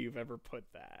disgusting way you've ever put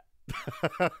that.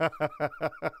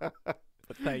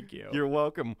 But thank you. You're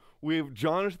welcome. We have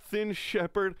Jonathan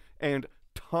Shepard and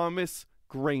Thomas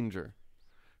Granger,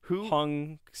 who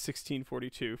hung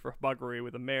 1642 for buggery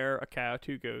with a mare, a cow,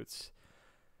 2 goats,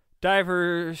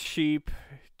 divers, sheep,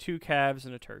 2 calves,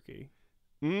 and a turkey.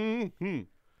 Mm-hmm.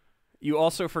 You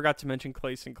also forgot to mention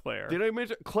Clay Sinclair. Did I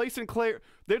mention Clay Sinclair?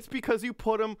 That's because you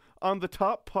put him on the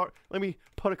top part. Let me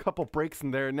put a couple breaks in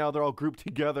there, and now they're all grouped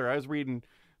together. I was reading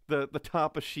the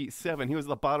top of sheet 7. He was at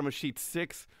the bottom of sheet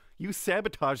 6. You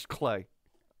sabotaged Clay.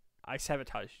 I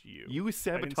sabotaged you. You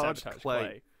sabotaged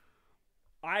Clay.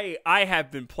 I have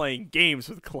been playing games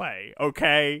with Clay,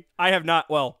 okay? I have not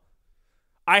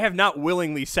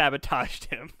willingly sabotaged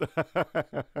him.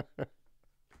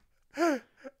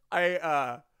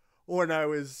 When I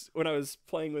was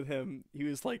playing with him, he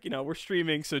was like, we're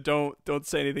streaming, so don't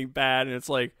say anything bad. And it's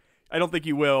like, I don't think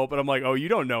you will, but I'm like, oh, you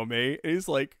don't know me. And he's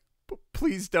like,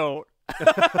 please don't.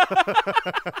 But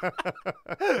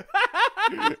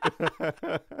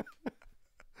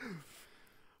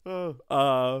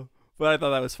I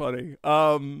thought that was funny.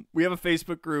 We have a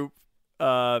Facebook group.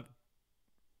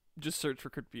 Just search for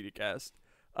Cryptopediacast.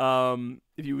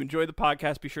 If you enjoy the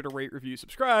podcast, be sure to rate, review,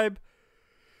 subscribe.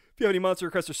 If you have any monster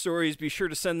requests or stories, be sure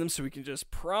to send them so we can just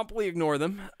promptly ignore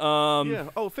them. Yeah.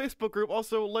 Oh, Facebook group.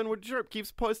 Also, Lenwood Jerp keeps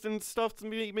posting stuff to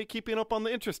me, keeping up on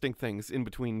the interesting things in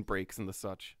between breaks and the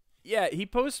such. Yeah, he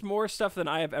posts more stuff than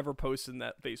I have ever posted in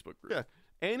that Facebook group. Yeah,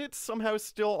 and it's somehow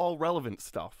still all relevant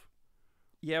stuff.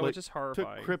 Yeah, like, which is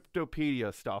horrifying. To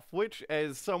Cryptopedia stuff, which,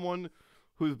 as someone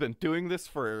who's been doing this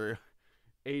for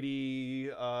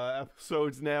 80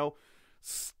 episodes now,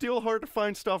 still hard to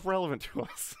find stuff relevant to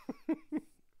us.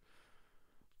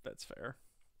 That's fair.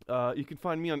 You can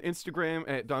find me on Instagram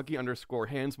at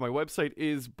donkey_hands. My website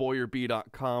is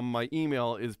boyerb.com. My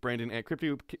email is brandon at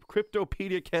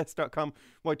cryptopediacast.com.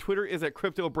 My Twitter is at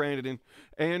cryptobrandon.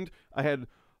 And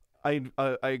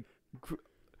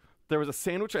there was a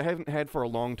sandwich I haven't had for a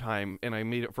long time, and I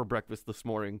made it for breakfast this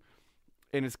morning.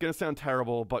 And it's going to sound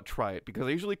terrible, but try it. Because I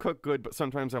usually cook good, but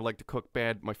sometimes I like to cook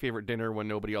bad. My favorite dinner when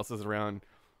nobody else is around.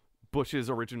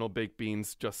 Bush's Original Baked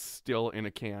Beans, just still in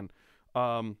a can.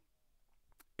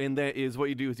 And that is what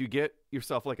you do is you get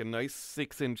yourself like a nice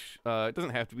 6-inch, it doesn't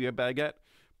have to be a baguette,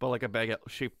 but like a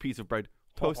baguette-shaped piece of bread.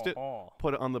 Toast it,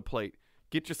 put it on the plate.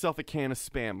 Get yourself a can of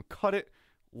Spam. Cut it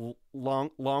long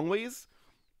ways,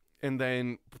 and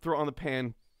then throw it on the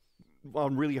pan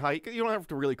on really high. You don't have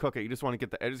to really cook it. You just want to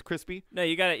get the edges crispy. No,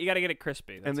 you gotta get it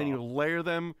crispy. That's and then you layer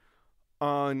them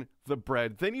on the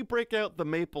bread. Then you break out the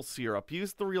maple syrup.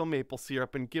 Use the real maple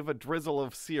syrup and give a drizzle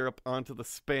of syrup onto the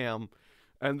Spam.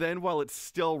 And then while it's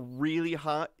still really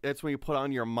hot, that's when you put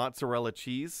on your mozzarella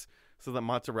cheese so the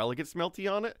mozzarella gets melty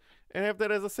on it, and have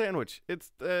that as a sandwich. It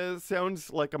sounds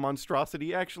like a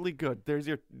monstrosity. Actually good. There's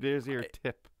your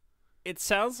tip. It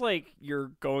sounds like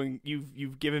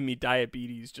you've given me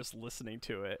diabetes just listening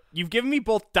to it. You've given me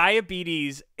both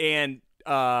diabetes and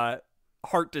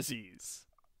heart disease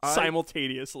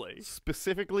simultaneously.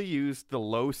 Specifically used the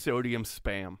low sodium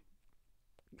Spam.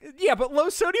 Yeah, but low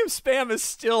sodium Spam is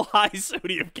still high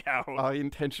sodium count. I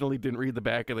intentionally didn't read the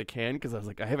back of the can because I was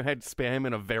like, I haven't had Spam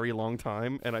in a very long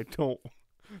time, and I don't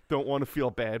want to feel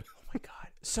bad. Oh my god,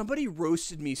 somebody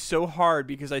roasted me so hard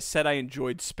because I said I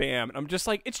enjoyed Spam, and I'm just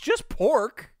like, it's just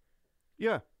pork.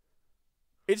 Yeah,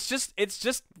 it's just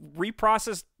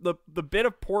reprocessed the bit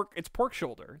of pork. It's pork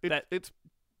shoulder. It's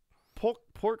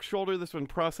pork shoulder that's been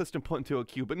processed and put into a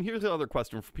cube. And here's the other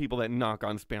question for people that knock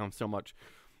on Spam so much.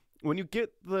 When you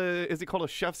get is it called a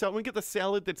chef salad? When you get the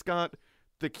salad that's got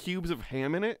the cubes of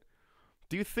ham in it,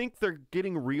 do you think they're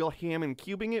getting real ham and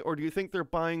cubing it, or do you think they're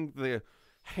buying the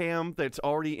ham that's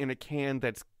already in a can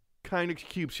that's kind of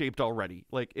cube-shaped already?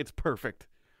 Like, it's perfect.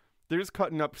 They're just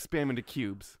cutting up Spam into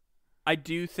cubes. I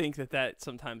do think that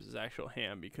sometimes is actual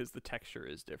ham because the texture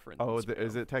is different. Oh,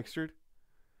 is it textured?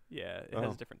 Yeah, it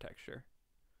has a different texture.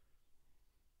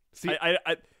 See,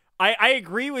 I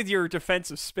agree with your defense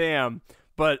of Spam.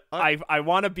 But I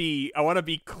want to be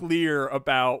clear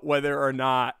about whether or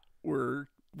not we're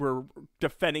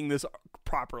defending this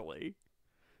properly.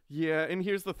 Yeah, and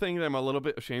here's the thing that I'm a little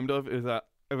bit ashamed of is that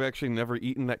I've actually never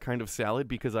eaten that kind of salad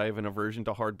because I have an aversion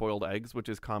to hard-boiled eggs, which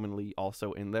is commonly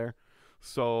also in there.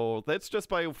 So that's just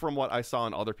from what I saw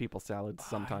in other people's salads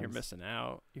sometimes. You're missing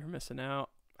out. You're missing out.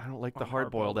 I don't like the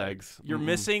hard-boiled eggs. You're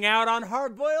missing out on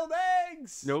hard-boiled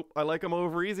eggs. Nope. I like them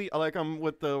over easy. I like them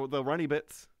with the runny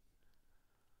bits.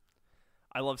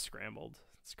 I love scrambled.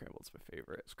 Scrambled's my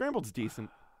favorite. Scrambled's decent.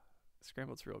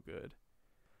 Scrambled's real good.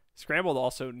 Scrambled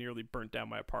also nearly burnt down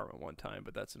my apartment one time,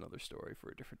 but that's another story for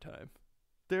a different time.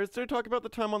 Did I talk about the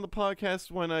time on the podcast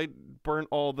when I burnt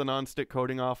all the nonstick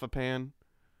coating off a pan?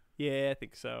 Yeah, I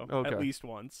think so. Okay. At least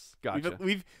once. Gotcha.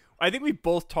 I think we've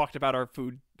both talked about our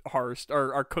food horror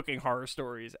or our cooking horror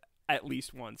stories at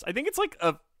least once. I think it's like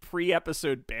a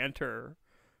pre-episode banter.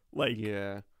 Like,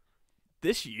 yeah,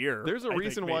 this year. There's a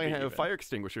reason why I have fire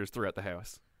extinguishers throughout the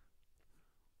house.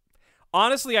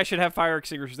 Honestly, I should have fire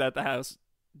extinguishers at the house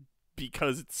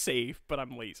because it's safe, but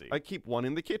I'm lazy. I keep one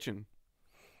in the kitchen.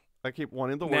 I keep one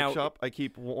in the workshop. I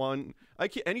keep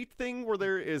anything where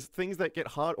there is things that get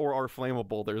hot or are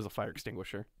flammable, there's a fire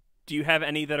extinguisher. Do you have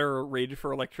any that are rated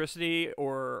for electricity,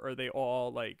 or are they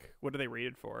all like, what are they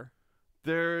rated for?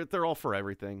 They're all for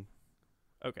everything.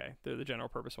 Okay, they're the general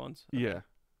purpose ones. Okay. Yeah.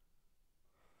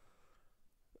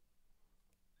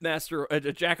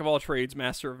 A jack of all trades,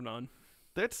 master of none.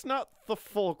 That's not the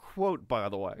full quote, by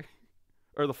the way.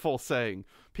 Or the full saying.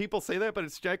 People say that, but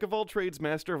it's jack of all trades,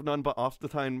 master of none, but oft the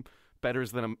time better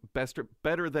than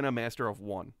a master of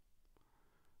one.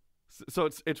 So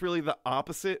it's really the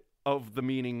opposite of the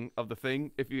meaning of the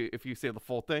thing if you say the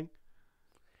full thing.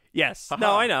 Yes. Ha-ha.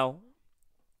 No, I know.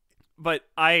 But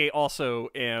I also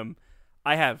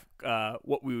I have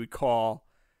what we would call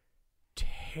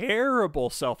terrible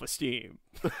self-esteem.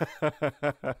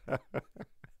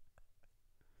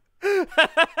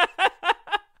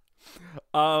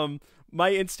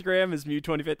 My Instagram is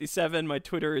Mew2057. My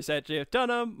Twitter is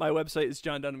 @JFDunham. My website is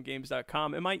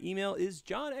johndunhamgames.com. And my email is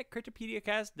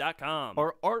john@cryptopediacast.com.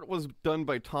 Our art was done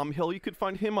by Tom Hill. You could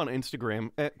find him on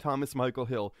Instagram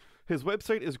 @ThomasMichaelHill. His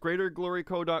website is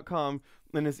greatergloryco.com,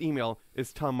 and his email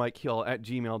is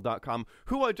tommikehill@gmail.com,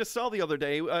 who I just saw the other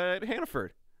day at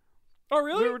Hannaford. Oh,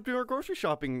 really? We were doing grocery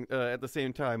shopping at the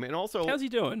same time. And also, how's he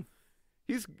doing?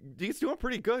 He's doing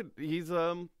pretty good. He's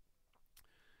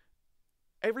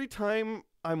every time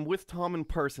I'm with Tom in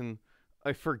person,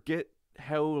 I forget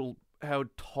how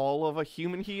tall of a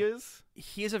human he is.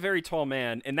 He is a very tall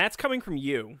man, and that's coming from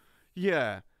you.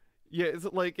 Yeah. It's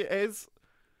like as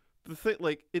the thing,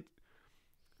 like it.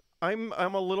 I'm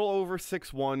a little over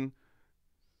 6'1".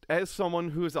 As someone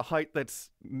who's a height that's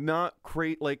not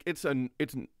great, like it's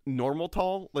normal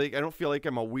tall. Like I don't feel like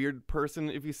I'm a weird person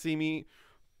if you see me,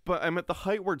 but I'm at the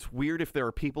height where it's weird if there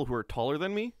are people who are taller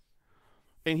than me.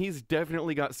 And he's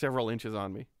definitely got several inches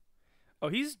on me. Oh,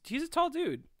 he's a tall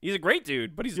dude. He's a great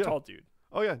dude, but he's a tall dude.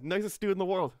 Oh yeah, nicest dude in the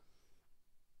world.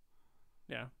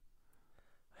 Yeah.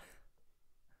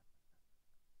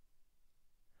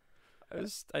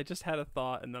 I just had a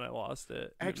thought and then I lost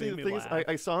it. Actually, the thing is,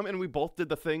 I saw him and we both did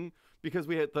the thing because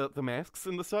we had the masks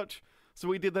and the such. So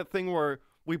we did that thing where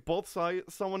we both saw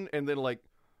someone and then like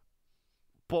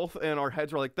both in our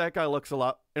heads were like, that guy looks a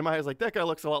lot. In my head, like that guy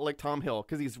looks a lot like Tom Hill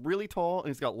because he's really tall and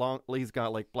he's got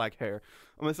like black hair.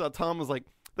 And I saw Tom was like,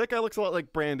 that guy looks a lot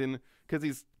like Brandon because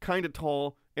he's kind of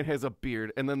tall and has a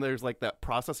beard. And then there's like that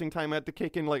processing time I had to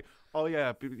kick in. Like, oh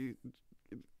yeah,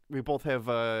 we both have.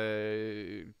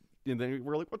 And then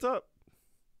we're like, what's up?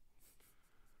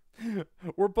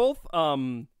 We're both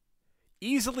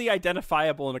easily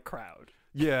identifiable in a crowd.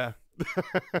 Yeah.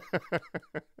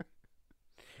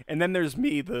 And then there's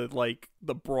me,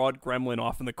 the broad gremlin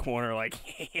off in the corner, like.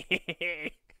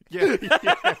 yeah.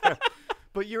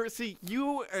 But you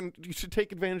should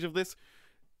take advantage of this.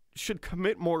 Should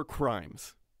commit more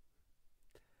crimes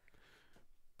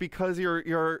because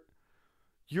your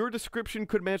description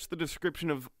could match the description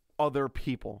of other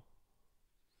people.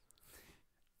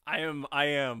 I am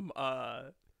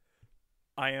a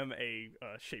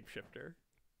shapeshifter.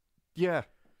 Yeah.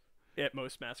 At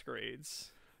most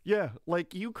masquerades. Yeah,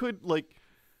 like you could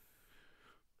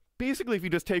basically if you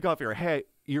just take off your hat,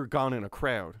 you're gone in a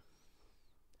crowd.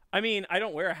 I mean, I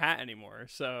don't wear a hat anymore,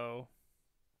 so.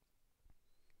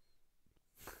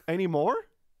 Anymore?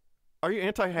 Are you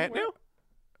anti-hat now?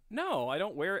 No, I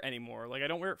don't wear it anymore. Like I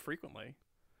don't wear it frequently.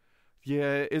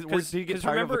 Yeah, do you get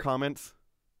tired of the comments?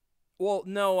 Well,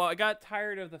 no, I got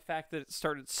tired of the fact that it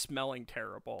started smelling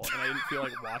terrible, and I didn't feel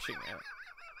like washing it.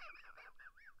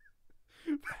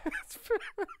 That's fair.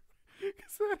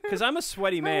 Because I'm a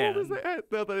sweaty man. How old is that hat?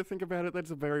 Now that I think about it,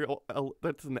 that's a very old,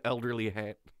 that's an elderly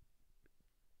hat.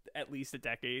 at least a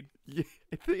decade. Yeah,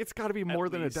 it's got to be more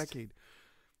than a decade.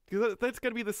 Because that's got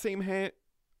to be the same hat.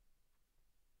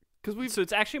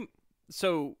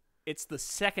 So it's the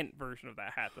second version of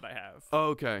that hat that I have. Oh,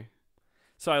 okay.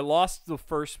 So I lost the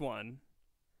first one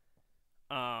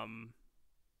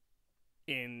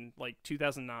in like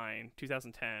 2009,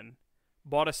 2010.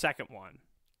 Bought a second one.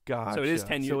 Gotcha. So it is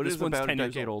 10 years. So it this is one's about 10 a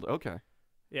years decade old. Okay.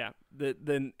 Yeah.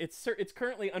 Then it's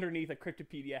currently underneath a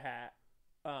Cryptopedia hat.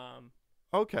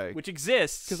 Okay. Which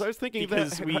exists. Because I was thinking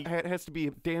that hat has to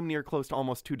be damn near close to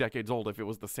almost 2 decades old if it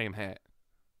was the same hat.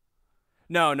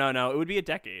 No. It would be a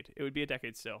decade. It would be a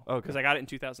decade still. Okay. Because I got it in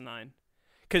 2009.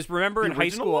 Because remember in high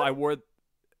school I wore...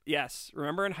 Yes.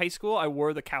 Remember in high school I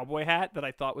wore the cowboy hat that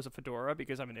I thought was a fedora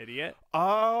because I'm an idiot?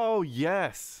 Oh,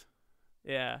 yes.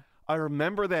 Yeah. I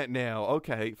remember that now.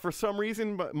 Okay. For some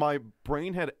reason, my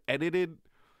brain had edited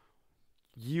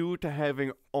you to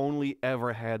having only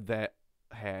ever had that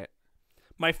hat.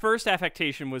 My first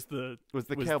affectation was the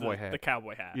cowboy hat. The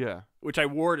cowboy hat. Yeah. Which I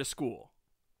wore to school.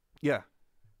 Yeah.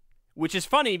 Which is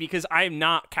funny because I'm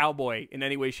not cowboy in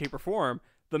any way, shape, or form.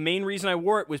 The main reason I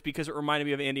wore it was because it reminded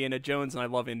me of Indiana Jones, and I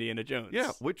love Indiana Jones.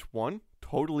 Yeah, which one?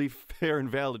 Totally fair and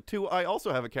valid, too. I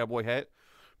also have a cowboy hat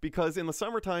because in the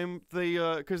summertime,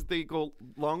 because they go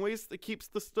long ways, it keeps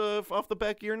the stuff off the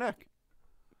back of your neck.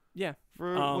 Yeah.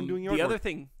 For when doing yard work. work. Other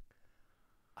thing...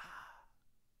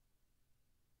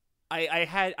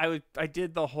 I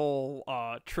did the whole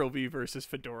Trilby versus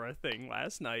Fedora thing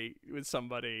last night with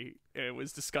somebody and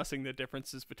was discussing the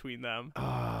differences between them.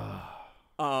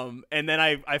 And then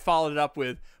I followed it up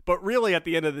with, but really at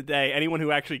the end of the day, anyone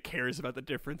who actually cares about the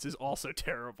difference is also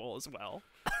terrible as well.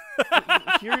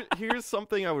 Here's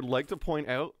something I would like to point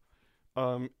out.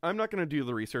 I'm not going to do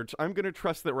the research. I'm going to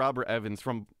trust that Robert Evans,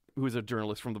 who's a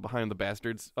journalist from the Behind the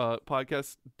Bastards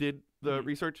podcast, did the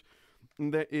research.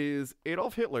 That is,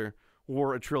 Adolf Hitler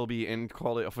wore a trilby and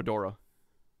called it a fedora.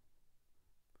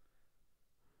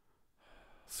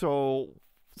 So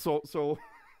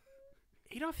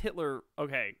Adolf Hitler,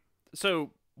 okay.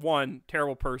 So, one,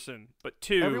 terrible person, but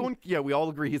two... we all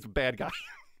agree he's a bad guy.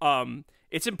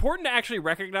 It's important to actually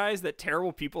recognize that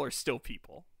terrible people are still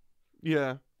people.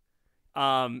 Yeah.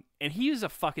 And he was a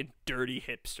fucking dirty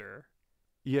hipster.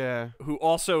 Yeah. Who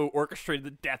also orchestrated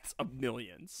the deaths of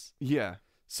millions. Yeah.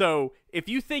 So, if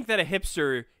you think that a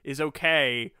hipster is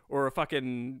okay, or a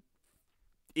fucking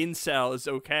incel is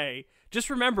okay, just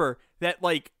remember that,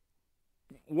 like,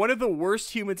 one of the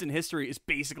worst humans in history is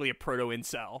basically a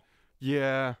proto-incel.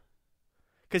 Yeah.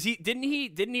 Because didn't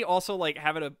he also, like,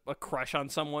 have a crush on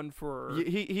someone for...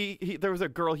 He there was a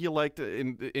girl he liked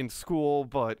in school,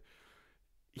 but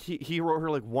he wrote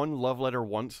her, like, one love letter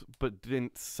once, but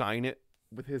didn't sign it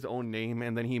with his own name,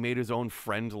 and then he made his own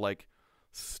friend, like,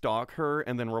 stalk her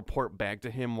and then report back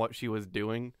to him what she was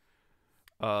doing.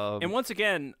 And once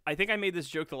again, I think I made this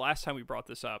joke the last time we brought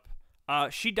this up.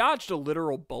 She dodged a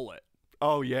literal bullet.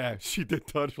 Oh, yeah, she did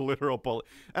dodge a literal bullet.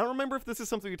 I don't remember if this is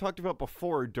something we talked about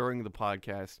before during the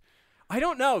podcast. I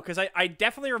don't know, because I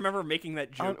definitely remember making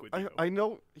that joke with you. I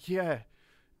know, yeah.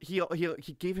 He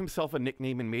gave himself a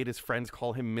nickname and made his friends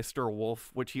call him Mr.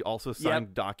 Wolf, which he also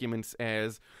signed documents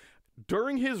as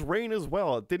during his reign as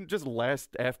well. It didn't just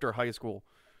last after high school.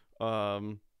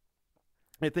 I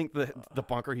think the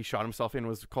bunker he shot himself in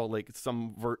was called like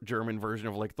some German version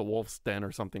of like the Wolf's Den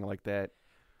or something like that.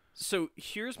 So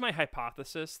here's my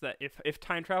hypothesis that if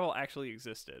time travel actually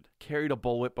existed, carried a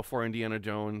bullwhip before Indiana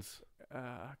Jones.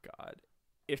 God,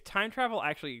 if time travel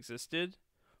actually existed,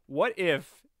 what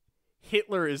if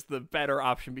Hitler is the better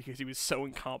option because he was so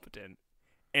incompetent,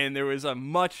 and there was a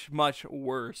much, much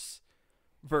worse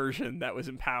version that was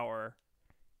in power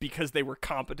because they were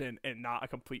competent and not a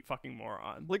complete fucking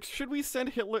moron? Like, should we send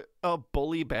Hitler a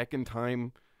bully back in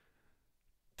time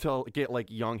to get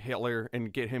like young Hitler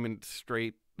and get him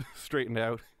straightened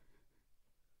out?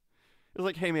 It's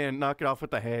like, hey man, knock it off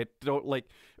with the head. Don't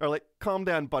calm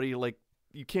down, buddy. Like,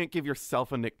 you can't give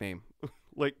yourself a nickname.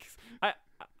 Like,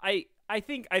 I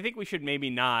think we should maybe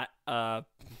not.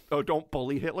 Don't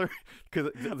bully Hitler.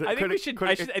 Because I think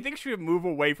we should move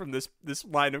away from this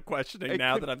line of questioning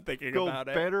now that I'm thinking about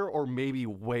it. Better or maybe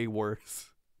way worse.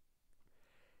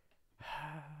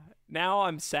 Now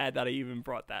I'm sad that I even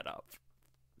brought that up.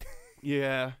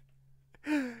 Yeah,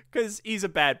 because he's a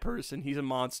bad person. He's a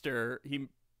monster.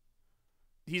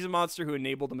 He's a monster who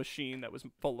enabled a machine that was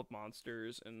full of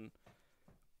monsters, and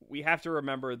we have to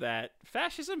remember that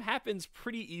fascism happens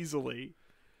pretty easily.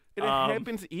 It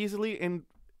happens easily, and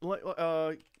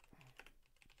I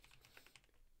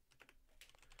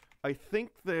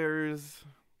think there's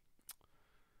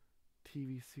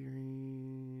TV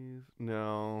series.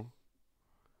 No,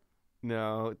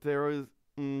 there was.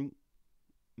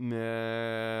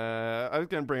 Nah, I was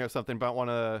gonna bring up something,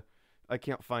 but I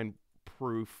can't find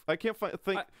proof. I'm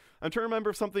trying to remember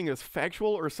if something is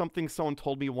factual or something someone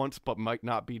told me once but might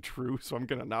not be true, so I'm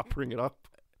gonna not bring it up.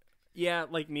 Yeah,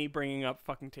 like me bringing up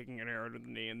fucking taking an arrow to the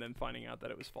knee and then finding out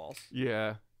that it was false.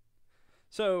 Yeah.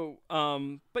 So,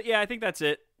 but yeah, I think that's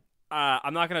it.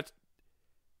 I'm not gonna.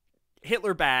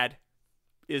 Hitler bad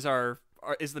is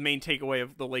is the main takeaway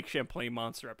of the Lake Champlain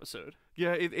monster episode.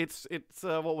 Yeah, it's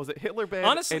what was it? Hitler bad.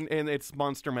 Honestly, and it's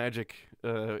monster magic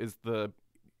is the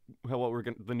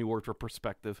new word for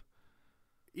perspective.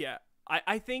 Yeah,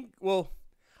 I think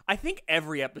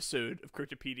every episode of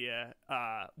Cryptopedia,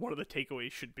 one of the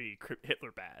takeaways should be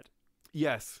Hitler bad.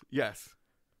 Yes.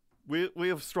 We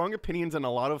have strong opinions on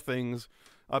a lot of things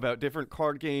about different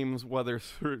card games, whether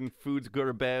certain food's good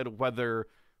or bad, whether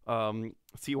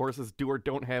seahorses do or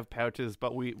don't have pouches,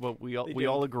 but we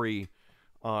all agree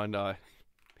on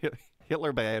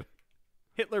Hitler bad.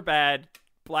 Hitler bad.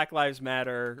 Black Lives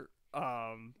Matter.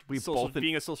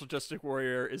 Being a social justice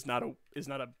warrior is not a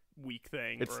weak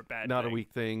thing or a bad thing. It's not a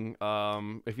weak thing.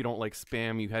 If you don't like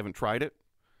spam, you haven't tried it.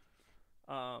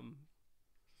 Well,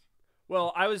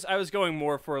 I was going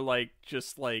more for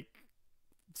just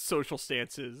social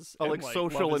stances. Oh, like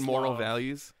social and moral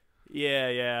values.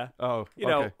 Yeah. Oh, you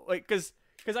know, because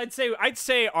I'd say I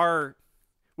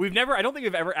don't think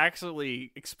we've ever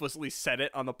actually explicitly said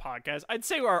it on the podcast. I'd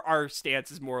say our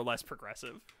stance is more or less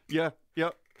progressive. Yeah.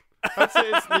 Yep. I'd say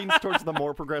it leans towards the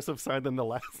more progressive side than the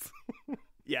less.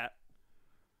 Yeah.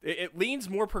 It leans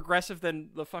more progressive than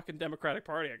the fucking Democratic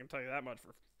Party, I can tell you that much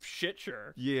for shit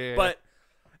sure. Yeah. But,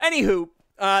 anywho,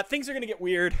 things are going to get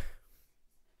weird.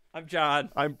 I'm John.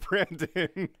 I'm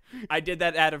Brandon. I did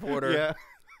that out of order. Yeah.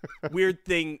 Weird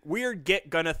get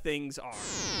gonna things are.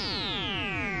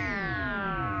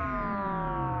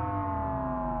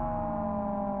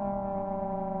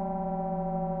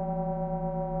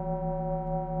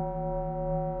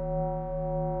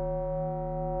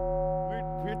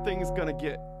 Weird things gonna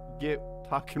get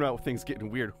talking about things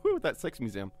getting weird. Whew, that sex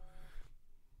museum.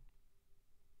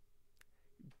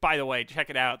 By the way, check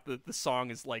it out. The song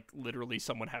is literally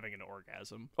someone having an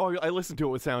orgasm. Oh, I listened to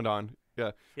it with sound on.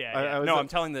 Yeah. Yeah. I'm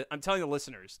telling the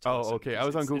listeners. Oh, okay. I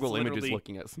was on Google Images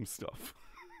looking at some stuff.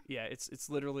 Yeah, it's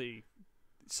literally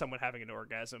someone having an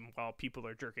orgasm while people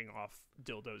are jerking off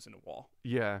dildos in a wall.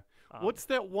 Yeah. What's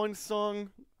that one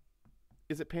song?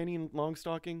 Is it Panty and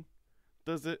Longstocking?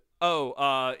 Does it?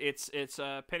 Oh, it's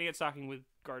Penny and Stocking with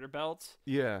Garter Belt.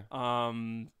 Yeah.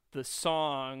 The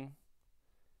song.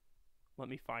 Let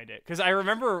me find it, because I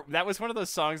remember that was one of those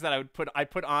songs that I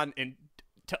put on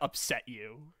to upset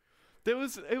you. It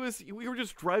was we were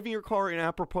just driving your car, and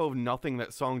apropos of nothing,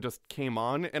 that song just came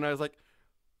on, and I was like,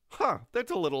 "Huh, that's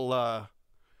a little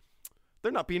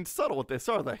they're not being subtle with this,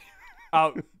 are they?"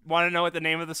 Oh, want to know what the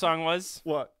name of the song was?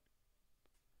 What?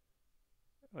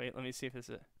 Wait, let me see if this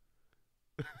is it.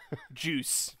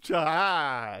 Juice.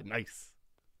 Nice.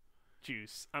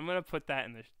 Juice. I'm gonna put that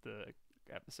in the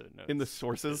episode notes. In the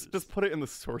sources? Just put it in the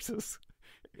sources.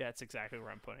 Yeah, that's exactly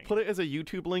where I'm putting it. Put it as a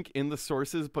YouTube link in the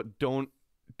sources, but don't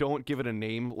give it a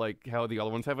name like how the other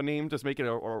ones have a name. Just make it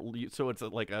so it's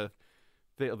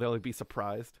they'll be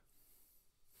surprised.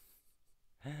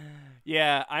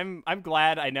 Yeah, I'm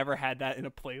glad I never had that in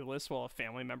a playlist while a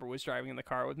family member was driving in the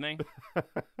car with me.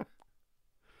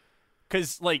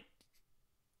 Cuz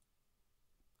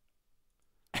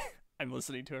I'm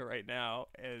listening to it right now,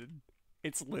 and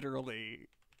it's literally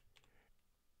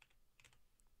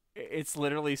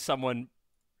someone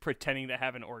pretending to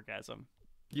have an orgasm.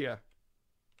 Yeah.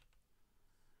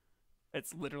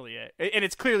 It's literally it. And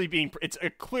it's a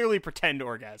clearly pretend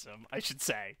orgasm, I should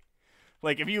say.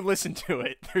 If you listen to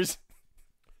it, there's...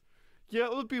 Yeah,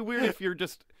 it would be weird if you're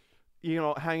just,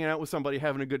 hanging out with somebody,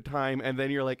 having a good time, and then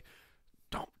you're like,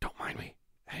 don't mind me.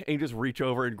 And you just reach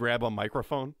over and grab a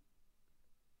microphone.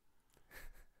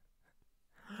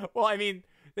 Well, I mean,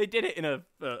 they did it in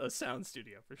a sound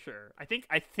studio for sure.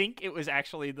 I think it was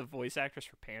actually the voice actress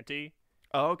for Panty.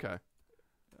 Oh, okay.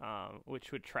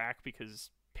 Which would track because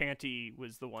Panty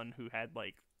was the one who had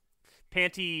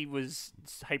Panty was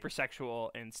hypersexual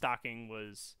and Stocking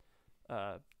was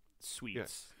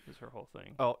sweets. Was her whole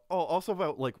thing. Oh, also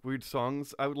about weird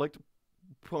songs, I would like to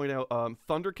point out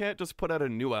Thundercat just put out a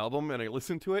new album, and I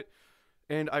listened to it,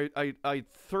 and I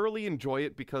thoroughly enjoy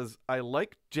it because I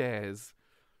like jazz.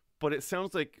 But it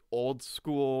sounds like old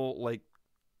school, like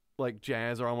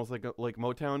jazz or almost like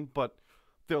Motown. But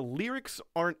the lyrics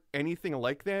aren't anything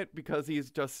like that because he's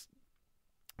just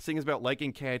sings about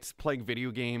liking cats, playing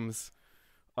video games,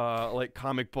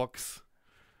 comic books,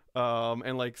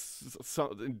 and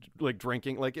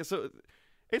drinking. So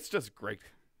It's just great.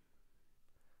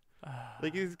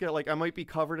 Like he's got like I might be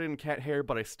covered in cat hair,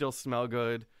 but I still smell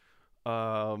good.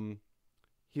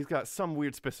 He's got some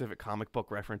weird specific comic book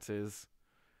references.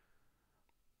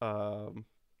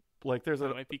 Like there's I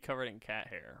might be covered in cat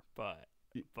hair, but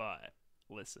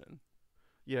listen.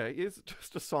 Yeah, it's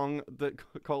just a song that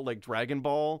called like Dragon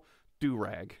Ball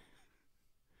Do-Rag.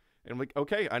 And I'm like,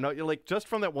 okay, I know you're like just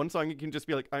from that one song you can just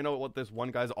be like, I know what this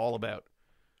one guy's all about.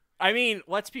 I mean,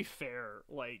 let's be fair,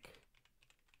 like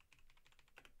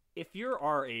if you're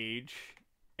our age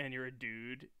and you're a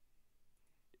dude,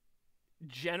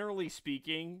 generally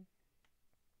speaking,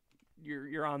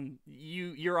 you're on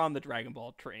the Dragon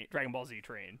Ball Z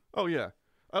train. Oh yeah.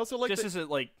 I also like just as it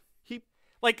like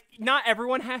not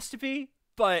everyone has to be,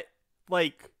 but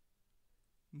like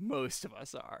most of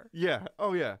us are. Yeah.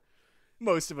 Oh yeah.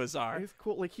 Most of us are. He's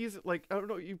cool. Like he's like I don't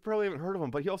know, you probably haven't heard of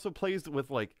him, but he also plays with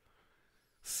like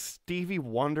Stevie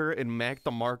Wonder and Mac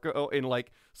DeMarco and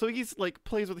like so he's like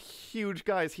plays with huge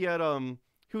guys. He had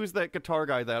who's that guitar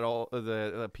guy that all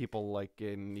the people like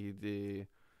in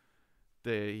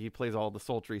he plays all the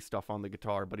sultry stuff on the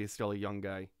guitar, but he's still a young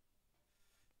guy.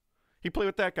 He played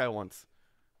with that guy once.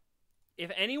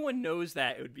 If anyone knows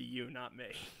that, it would be you, not me.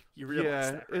 You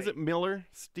realize that, right? Is it Miller?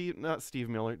 Not Steve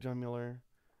Miller, John Miller.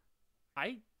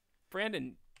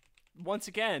 Brandon, once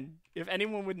again, if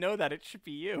anyone would know that, it should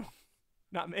be you,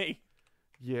 not me.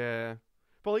 Yeah.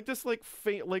 But like this like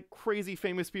crazy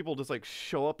famous people just like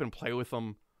show up and play with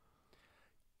them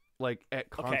like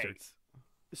at concerts. Okay.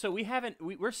 So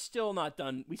we're still not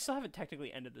done. We still haven't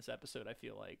technically ended this episode, I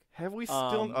feel like. Have we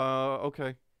still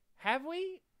okay. Have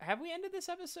we ended this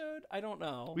episode? I don't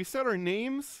know. We said our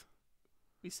names.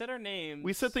 We said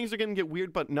things are going to get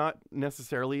weird, but not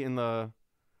necessarily in the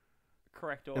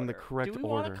correct order. Do we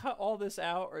want to cut all this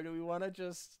out, or do we want to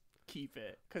just keep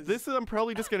it? Because I'm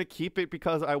probably just going to keep it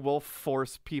because I will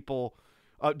force people.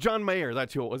 John Mayer,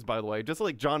 that's who it was, by the way. Just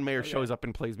like John Mayer shows up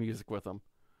and plays music with them.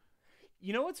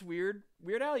 You know what's weird?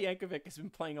 Weird Al Yankovic has been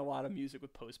playing a lot of music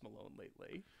with Post Malone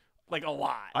lately. Like, a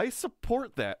lot. I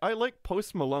support that. I like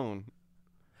Post Malone.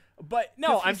 But,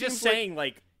 no, I'm just saying,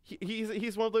 like...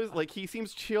 He's one of those, like, he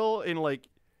seems chill and, like,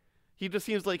 he just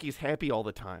seems like he's happy all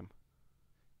the time.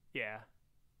 Yeah.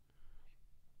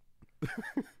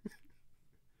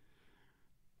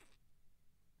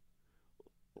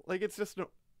 Like, it's just...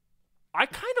 I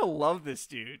kind of love this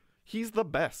dude. He's the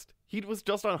best. He was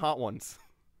just on Hot Ones.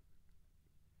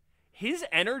 His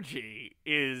energy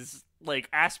is, like,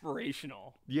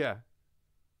 aspirational. Yeah.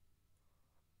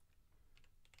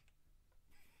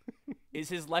 Is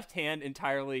his left hand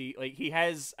entirely, like,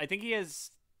 I think he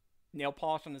has nail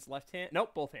polish on his left hand?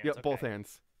 Nope, both hands. Yep, okay. Both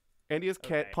hands. And he has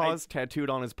cat paws tattooed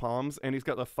on his palms, and he's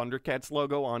got the Thundercats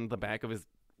logo on the back of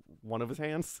one of his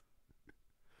hands.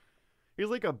 He's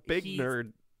like a big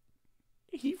nerd.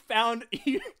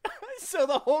 So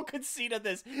the whole conceit of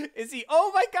this is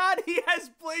oh my god, he has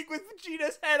Blake with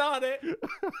Vegeta's head on it.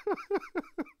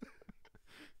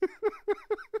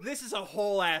 This is a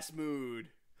whole ass mood.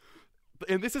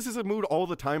 And this is his mood all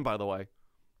the time, by the way.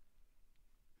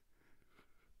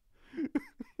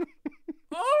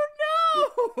 Oh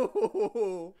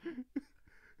no!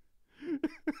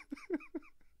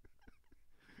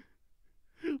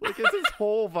 Like it's his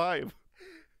whole vibe.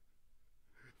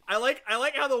 I like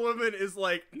how the woman is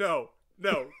like, no,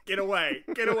 get away,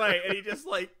 and he just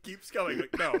like keeps going,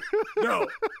 like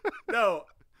no.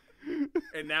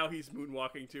 And now he's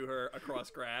moonwalking to her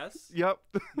across grass. Yep.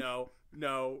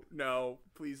 No,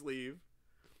 please leave.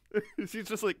 She's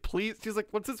just like, please. She's like,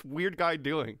 what's this weird guy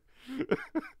doing?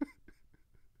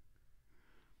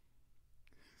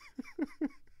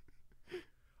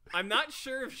 I'm not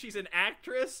sure if she's an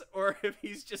actress or if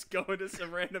he's just going to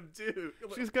some random dude.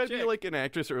 She's got to be like an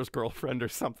actress or his girlfriend or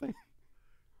something.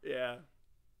 Yeah.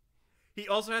 He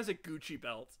also has a Gucci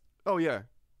belt. Oh, yeah.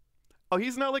 Oh,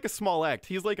 he's not like a small act.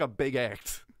 He's like a big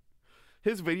act.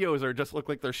 His videos just look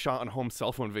like they're shot on home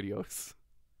cell phone videos.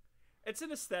 It's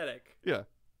an aesthetic. Yeah.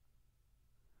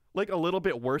 Like a little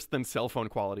bit worse than cell phone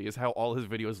quality is how all his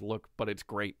videos look, but it's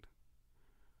great.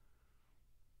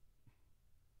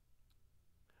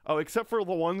 Oh, except for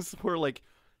the ones where like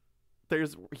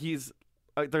there's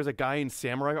a guy in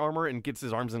samurai armor and gets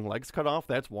his arms and legs cut off.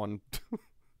 That's one.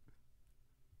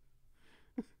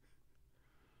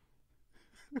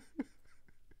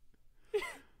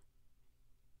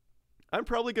 I'm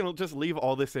probably going to just leave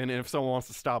all this in, and if someone wants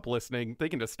to stop listening, they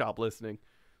can just stop listening.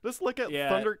 Let's look at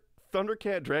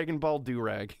Thundercat Dragon Ball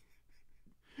Do-Rag.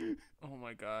 Oh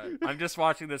my god. I'm just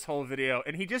watching this whole video,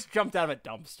 and he just jumped out of a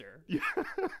dumpster. Yeah.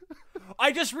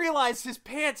 I just realized his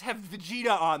pants have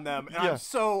Vegeta on them, and I'm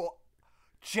so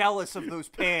jealous of those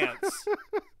pants.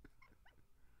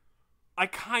 I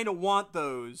kind of want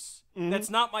those. Mm-hmm. That's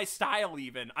not my style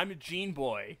even. I'm a jean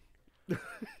boy.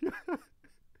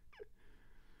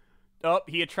 Oh,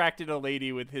 he attracted a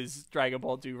lady with his Dragon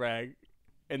Ball do-rag,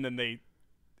 and then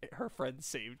her friend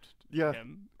saved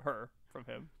her from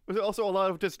him. There's also a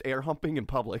lot of just air humping in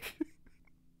public.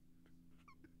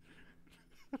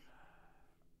 All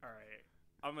right.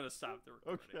 I'm going to stop the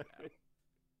recording now.